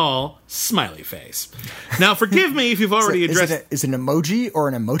 potholes and all, smiley face. Now, forgive me if you've already addressed... Is it an emoji or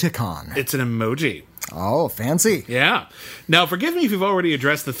an emoticon? It's an emoji. Oh, fancy. Yeah. Now, forgive me if you've already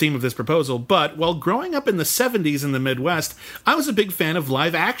addressed the theme of this proposal, but while growing up in the 70s in the Midwest, I was a big fan of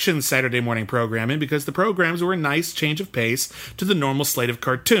live-action Saturday morning programming because the programs were a nice change of pace to the normal slate of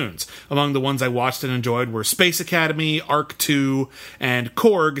cartoons. Among the ones I watched and enjoyed were Space Academy, Arc 2, and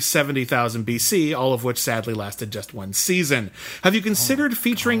Korg 70,000 BC, all of which sadly lasted just one season. Have you considered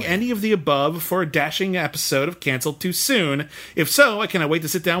featuring any of the above for a dashing episode of Canceled Too Soon? If so, I cannot wait to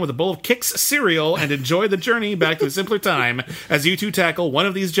sit down with a bowl of Kix cereal and enjoy the journey back to a simpler time as you two tackle one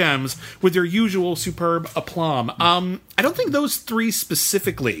of these gems with your usual superb aplomb. I don't think those three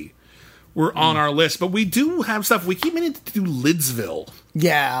specifically were on our list, but we do have stuff. We keep meaning to do Lidsville.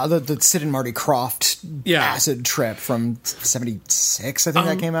 Yeah, the Sid and Marty Krofft acid trip from 76, I think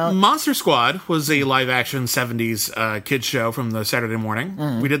that came out. Monster Squad was a live-action 70s kids show from the Saturday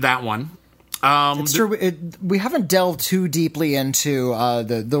morning. We did that one. It's true. We haven't delved too deeply into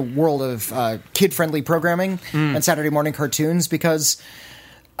the world of kid-friendly programming and Saturday morning cartoons because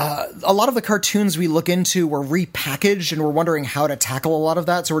a lot of the cartoons we look into were repackaged, and we're wondering how to tackle a lot of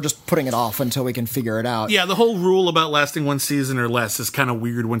that, so we're just putting it off until we can figure it out. Yeah, the whole rule about lasting one season or less is kind of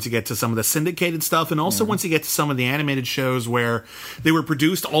weird once you get to some of the syndicated stuff, and also once you get to some of the animated shows where they were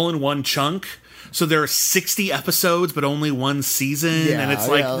produced all in one chunk. So there are 60 episodes, but only one season, and it's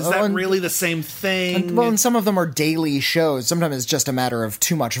like, is that really the same thing? And some of them are daily shows. Sometimes it's just a matter of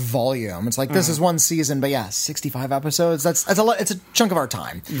too much volume. It's like, this is one season, but 65 episodes. That's a lot. It's a chunk of our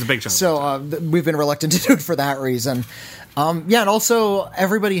time. It's a big chunk. So we've been reluctant to do it for that reason. And also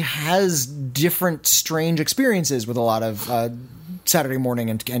everybody has different strange experiences with a lot of Saturday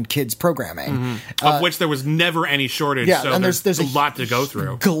morning and kids programming, of which there was never any shortage. Yeah, so and there's a lot to go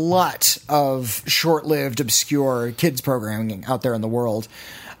through. Glut of short-lived, obscure kids programming out there in the world.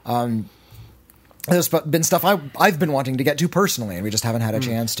 There's been stuff I've been wanting to get to personally, and we just haven't had a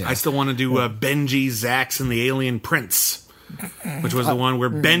chance to. I still want to do Benji, Zax, and the Alien Prince, which was the one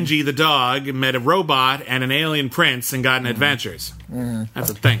where Benji the dog met a robot and an alien prince and got in adventures. That's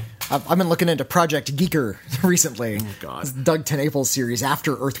a thing. I've been looking into Project Geeker recently. Oh, God. It's Doug TenNaples series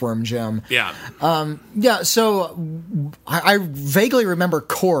after Earthworm Jim. Yeah. So I vaguely remember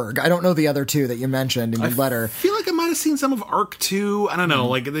Korg. I don't know the other two that you mentioned in your letter. I feel like I might have seen some of Arc 2. I don't know.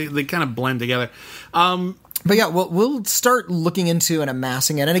 Like, they kind of blend together. But yeah, we'll start looking into and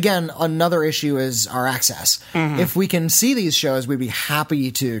amassing it. And again, another issue is our access. If we can see these shows, we'd be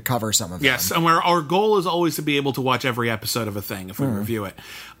happy to cover some of them. Yes, and our goal is always to be able to watch every episode of a thing if we review it.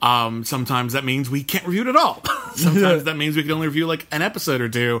 Sometimes that means we can't review it at all. Sometimes that means we can only review like an episode or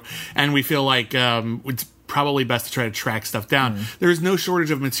two, and we feel like it's probably best to try to track stuff down. There is no shortage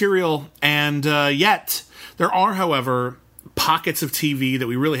of material, and yet there are, however, pockets of TV that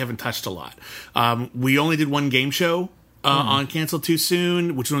we really haven't touched a lot. We only did one game show on Canceled Too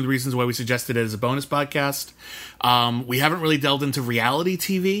Soon, which is one of the reasons why we suggested it as a bonus podcast. We haven't really delved into reality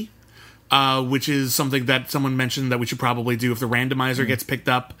TV, which is something that someone mentioned that we should probably do if the randomizer gets picked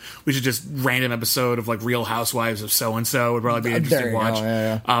up. We should just random episode of like Real Housewives of so-and-so would probably be an interesting watch.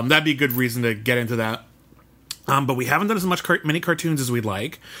 That'd be a good reason to get into that. But we haven't done as many cartoons as we'd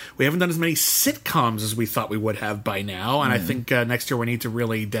like. We haven't done as many sitcoms as we thought we would have by now. And I think next year we need to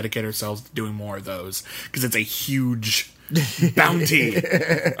really dedicate ourselves to doing more of those, because it's a huge bounty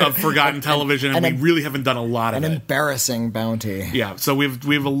of forgotten television, and we really haven't done a lot of it. An embarrassing bounty. Yeah, so we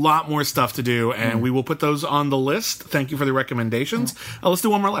have a lot more stuff to do, and we will put those on the list. Thank you for the recommendations. Let's do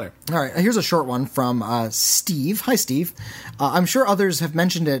one more letter. All right, here's a short one from Steve. Hi, Steve. I'm sure others have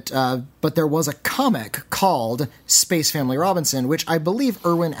mentioned it, but there was a comic called Space Family Robinson, which I believe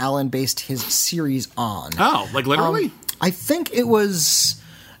Irwin Allen based his series on. Oh, like literally? I think it was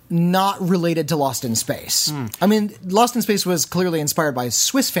not related to Lost in Space. I mean, Lost in Space was clearly inspired by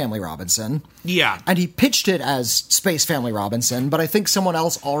Swiss Family Robinson. Yeah. And he pitched it as Space Family Robinson, but I think someone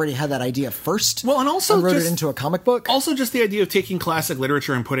else already had that idea first. Well, and also wrote it into a comic book. Also, just the idea of taking classic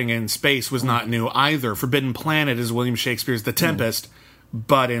literature and putting it in space was not new either. Forbidden Planet is William Shakespeare's The Tempest,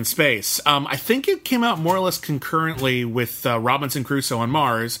 but in space. I think it came out more or less concurrently with Robinson Crusoe on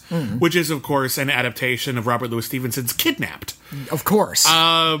Mars, which is, of course, an adaptation of Robert Louis Stevenson's Kidnapped. Of course.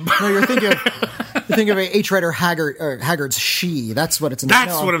 No, you're thinking of H. Rider Haggard's She. That's what it's in.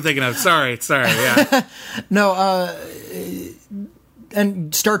 That's what I'm thinking of. Sorry, yeah. No,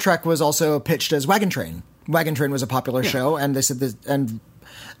 and Star Trek was also pitched as Wagon Train. Wagon Train was a popular show, and they said and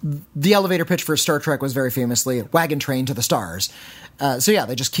the elevator pitch for Star Trek was very famously Wagon Train to the Stars. So yeah,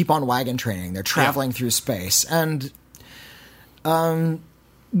 they just keep on wagon training. They're traveling through space. And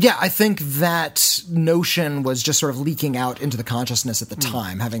I think that notion was just sort of leaking out into the consciousness at the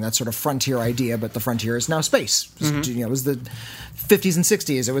time, having that sort of frontier idea, but the frontier is now space. It was the 50s and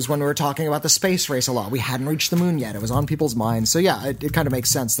 60s. It was when we were talking about the space race a lot. We hadn't reached the moon yet. It was on people's minds. So yeah, it kind of makes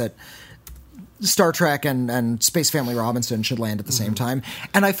sense that Star Trek and Space Family Robinson should land at the same time.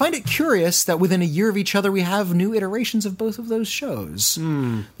 And I find it curious that within a year of each other, we have new iterations of both of those shows.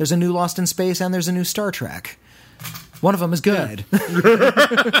 There's a new Lost in Space and there's a new Star Trek. One of them is good.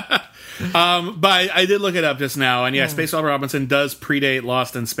 But I did look it up just now, and Space Family Robinson does predate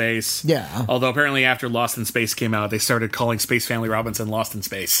Lost in Space. Yeah. Although apparently after Lost in Space came out, they started calling Space Family Robinson Lost in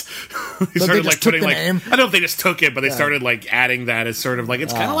Space. they just took the name? I don't know if they just took it, but they started like adding that as sort of like,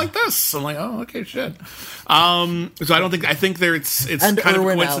 it's kind of like this. I'm like, oh, okay, shit. So I think there it's kind of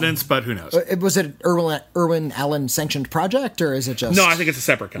a coincidence, but who knows? Was it Irwin Allen sanctioned project, or is it just? No, I think it's a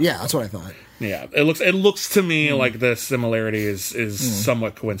separate company. Yeah, that's what I thought. Yeah, it looks to me like the similarity is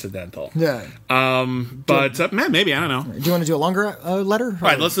somewhat coincidental. Yeah. But maybe, I don't know. Do you want to do a longer letter? All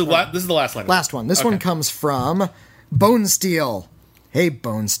right, this is the last letter. Last one. This one comes from Bone Steel. Hey,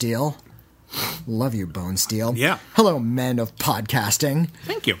 Bone Steel. Love you, Bone Steel. Yeah. Hello, men of podcasting.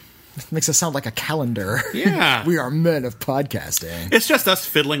 Thank you. It makes us sound like a calendar. Yeah. We are men of podcasting. It's just us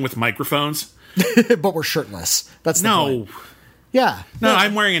fiddling with microphones. But we're shirtless. That's the point. Yeah. No,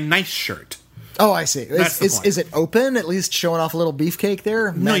 I'm wearing a nice shirt. Oh, I see. Is it open? At least showing off a little beefcake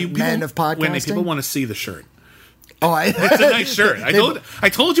there? Men of podcasting? When people want to see the shirt. Oh, it's a nice shirt. I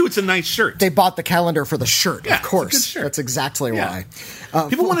told you it's a nice shirt. They bought the calendar for the shirt, of course. It's a good shirt. That's exactly why.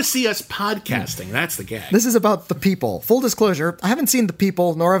 People want to see us podcasting. That's the gag. This is about The People. Full disclosure, I haven't seen The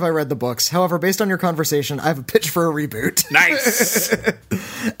People, nor have I read the books. However, based on your conversation, I have a pitch for a reboot. Nice.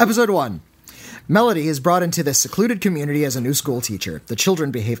 Episode 1. Melody is brought into this secluded community as a new school teacher. The children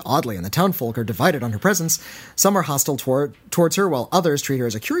behave oddly, and the townfolk are divided on her presence. Some are hostile towards her, while others treat her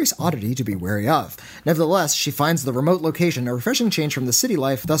as a curious oddity to be wary of. Nevertheless, she finds the remote location a refreshing change from the city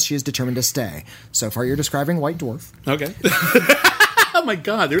life, thus she is determined to stay. So far, you're describing White Dwarf. Okay. Oh my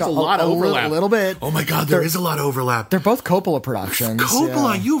God, there's a lot of overlap. A little bit. Oh my God, there is a lot of overlap. They're both Coppola productions.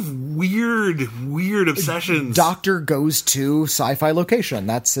 Coppola, you have weird obsessions. Doctor goes to sci-fi location.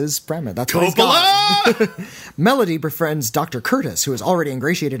 That's his premise. That's Coppola! Melody befriends Dr. Curtis, who has already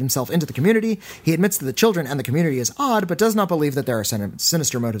ingratiated himself into the community. He admits that the children and the community is odd, but does not believe that there are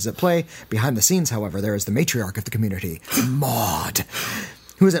sinister motives at play. Behind the scenes, however, there is the matriarch of the community, Maud,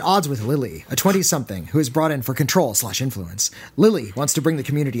 who is at odds with Lily, a 20-something, who is brought in for control/influence. Lily wants to bring the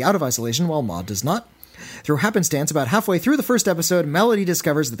community out of isolation, while Maud does not. Through happenstance, about halfway through the first episode, Melody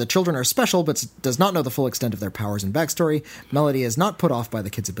discovers that the children are special, but does not know the full extent of their powers and backstory. Melody is not put off by the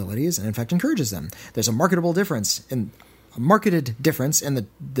kids' abilities, and in fact encourages them. There's a marketable difference in marketed difference in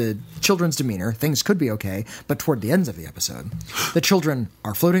the children's demeanor. Things could be okay, but toward the ends of the episode, the children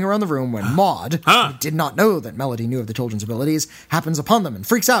are floating around the room when Maud, who did not know that Melody knew of the children's abilities, happens upon them and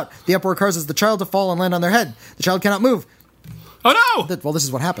freaks out. The uproar causes the child to fall and land on their head. The child cannot move. Oh, no! Well, this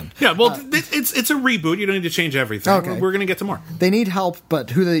is what happened. Yeah, well, it's a reboot. You don't need to change everything. Okay. We're going to get to more. They need help,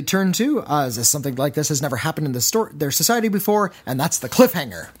 but who they turn to is something like this has never happened in their society before, and that's the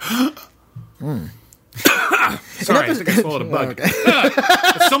cliffhanger. Sorry, I think I swallowed a bug. Okay.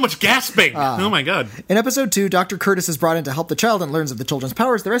 There's so much gasping. Oh, my God. In episode 2, Dr. Curtis is brought in to help the child and learns of the children's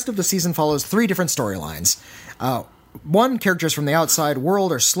powers. The rest of the season follows 3 different storylines. 1, characters from the outside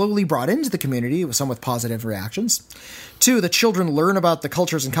world are slowly brought into the community, some with positive reactions. 2, the children learn about the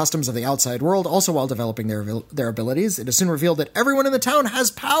cultures and customs of the outside world, also while developing their abilities. It is soon revealed that everyone in the town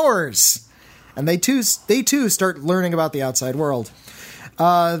has powers, and they too start learning about the outside world.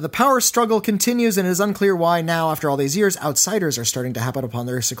 The power struggle continues, and it is unclear why now, after all these years, outsiders are starting to happen upon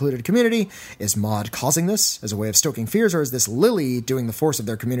their secluded community. Is Maud causing this as a way of stoking fears, or is this Lily doing this to force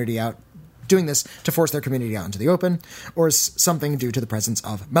their community out into the open, or is something due to the presence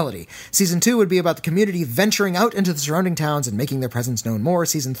of Melody? Season 2 would be about the community venturing out into the surrounding towns and making their presence known more.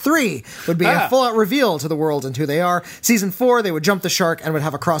 Season 3 would be a full-out reveal to the world and who they are. Season 4, they would jump the shark and would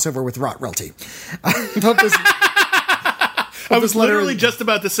have a crossover with Rot Realty. I was literally just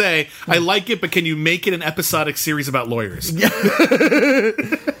about to say, I like it, but can you make it an episodic series about lawyers? Yeah.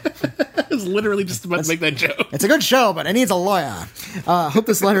 I was literally just about to make that joke. It's a good show, but it needs a lawyer. Hope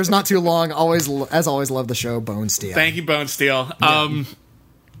this letter's not too long. As always, love the show, Bone Steel. Thank you, Bone Steel.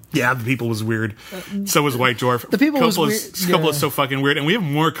 Yeah, The People was weird. So was White Dwarf. The People was weird. Coppola's so fucking weird. And we have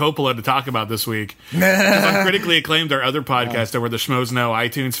more Coppola to talk about this week. Because on Critically Acclaimed, our other podcast over the Schmoes Know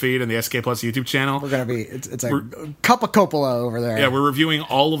iTunes feed and the SK Plus YouTube channel. We're going to be... It's a cup of Coppola over there. Yeah, we're reviewing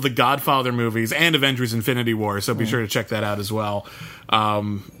all of the Godfather movies and Avengers Infinity War, so be sure to check that out as well.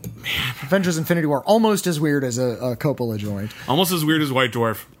 Avengers Infinity War, almost as weird as a Coppola joint. Almost as weird as White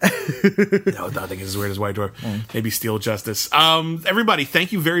Dwarf. No, I think it's as weird as White Dwarf. Maybe Steel Justice. Everybody,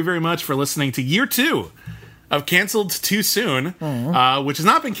 thank you very, very much for listening to year 2 of Canceled Too Soon, which has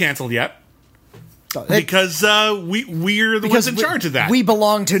not been canceled yet. Because we're the ones in charge of that. We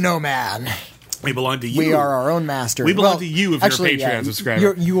belong to no man. We belong to you. We are our own master. We belong to you if you're a Patreon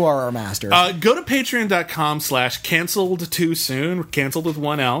subscriber. You are our master. Go to patreon.com/canceledtoosoon. Canceled with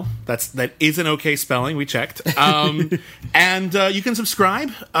 1 L. That is an okay spelling. We checked. And you can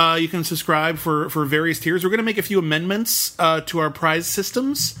subscribe. You can subscribe for various tiers. We're going to make a few amendments to our prize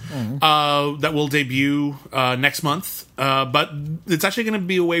systems that will debut next month. But it's actually going to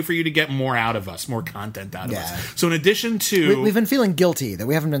be a way for you to get more out of us, more content out of us. So in addition to... We've been feeling guilty that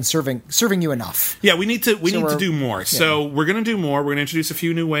we haven't been serving you enough. Yeah, we need to do more. Yeah. So we're going to do more. We're going to introduce a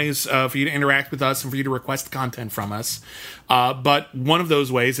few new ways for you to interact with us and for you to request content from us. But one of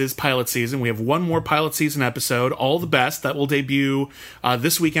those ways is pilot season. We have one more pilot season episode, All the Best, that will debut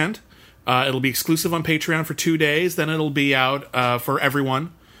this weekend. It'll be exclusive on Patreon for 2 days. Then it'll be out for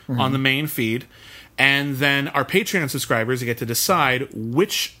everyone on the main feed. And then our Patreon subscribers get to decide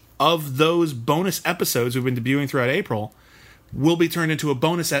which of those bonus episodes we've been debuting throughout April will be turned into a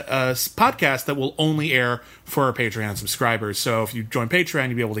bonus podcast that will only air for our Patreon subscribers. So if you join Patreon,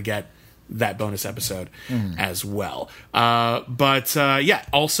 you'll be able to get that bonus episode as well.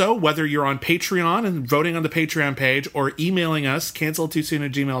 Also, whether you're on Patreon and voting on the Patreon page or emailing us,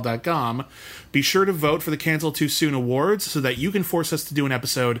 canceltoosoon@gmail.com, be sure to vote for the Cancel Too Soon Awards so that you can force us to do an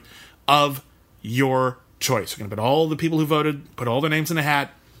episode of your choice. We're going to put all the people who voted, put all their names in a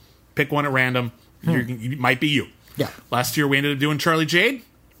hat, pick one at random. It might be you. Yeah. Last year we ended up doing Charlie Jade.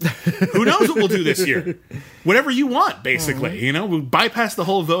 Who knows what we'll do this year? Whatever you want, basically. You know, we'll bypass the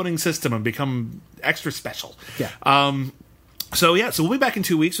whole voting system and become extra special. Yeah. So we'll be back in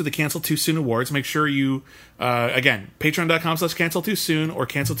 2 weeks with the Cancel Too Soon Awards. Make sure you, again, patreon.com/canceltoosoon or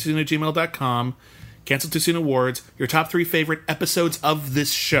canceltoosoon@gmail.com. Cancel Too Soon Awards, your top 3 favorite episodes of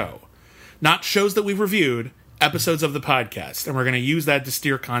this show. Not shows that we've reviewed, episodes of the podcast. And we're going to use that to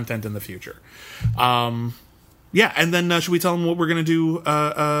steer content in the future. And then should we tell them what we're going to do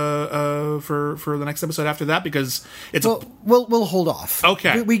for the next episode after that? Because it's we'll hold off.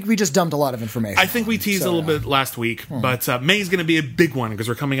 Okay, we just dumped a lot of information. I think we teased a little bit last week, but May's going to be a big one because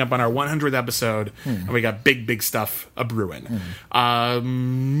we're coming up on our 100th episode, and we got big stuff a brewing. Where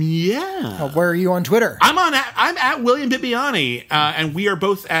are you on Twitter? I'm at William Bibbiani, and we are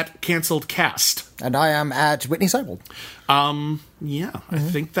both at Canceled Cast. And I am at Whitney Seibold. I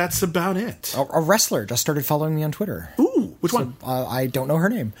think that's about it. A wrestler just started following me on Twitter. Ooh, which one? I don't know her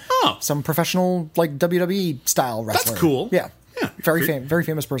name. Oh. Some professional, like, WWE style wrestler. That's cool. Yeah. Yeah, Very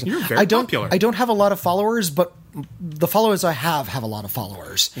famous person. You're very popular. I don't have a lot of followers, but the followers I have a lot of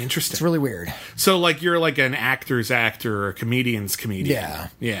followers. Interesting. It's really weird. So, like, you're like an actor's actor or a comedian's comedian.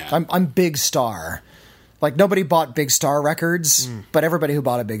 Yeah. I'm Big Star. Like, nobody bought Big Star records, but everybody who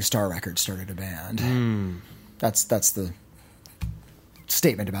bought a Big Star record started a band. That's the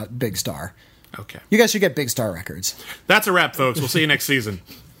statement about Big Star. Okay. You guys should get Big Star records. That's a wrap, folks. We'll see you next season.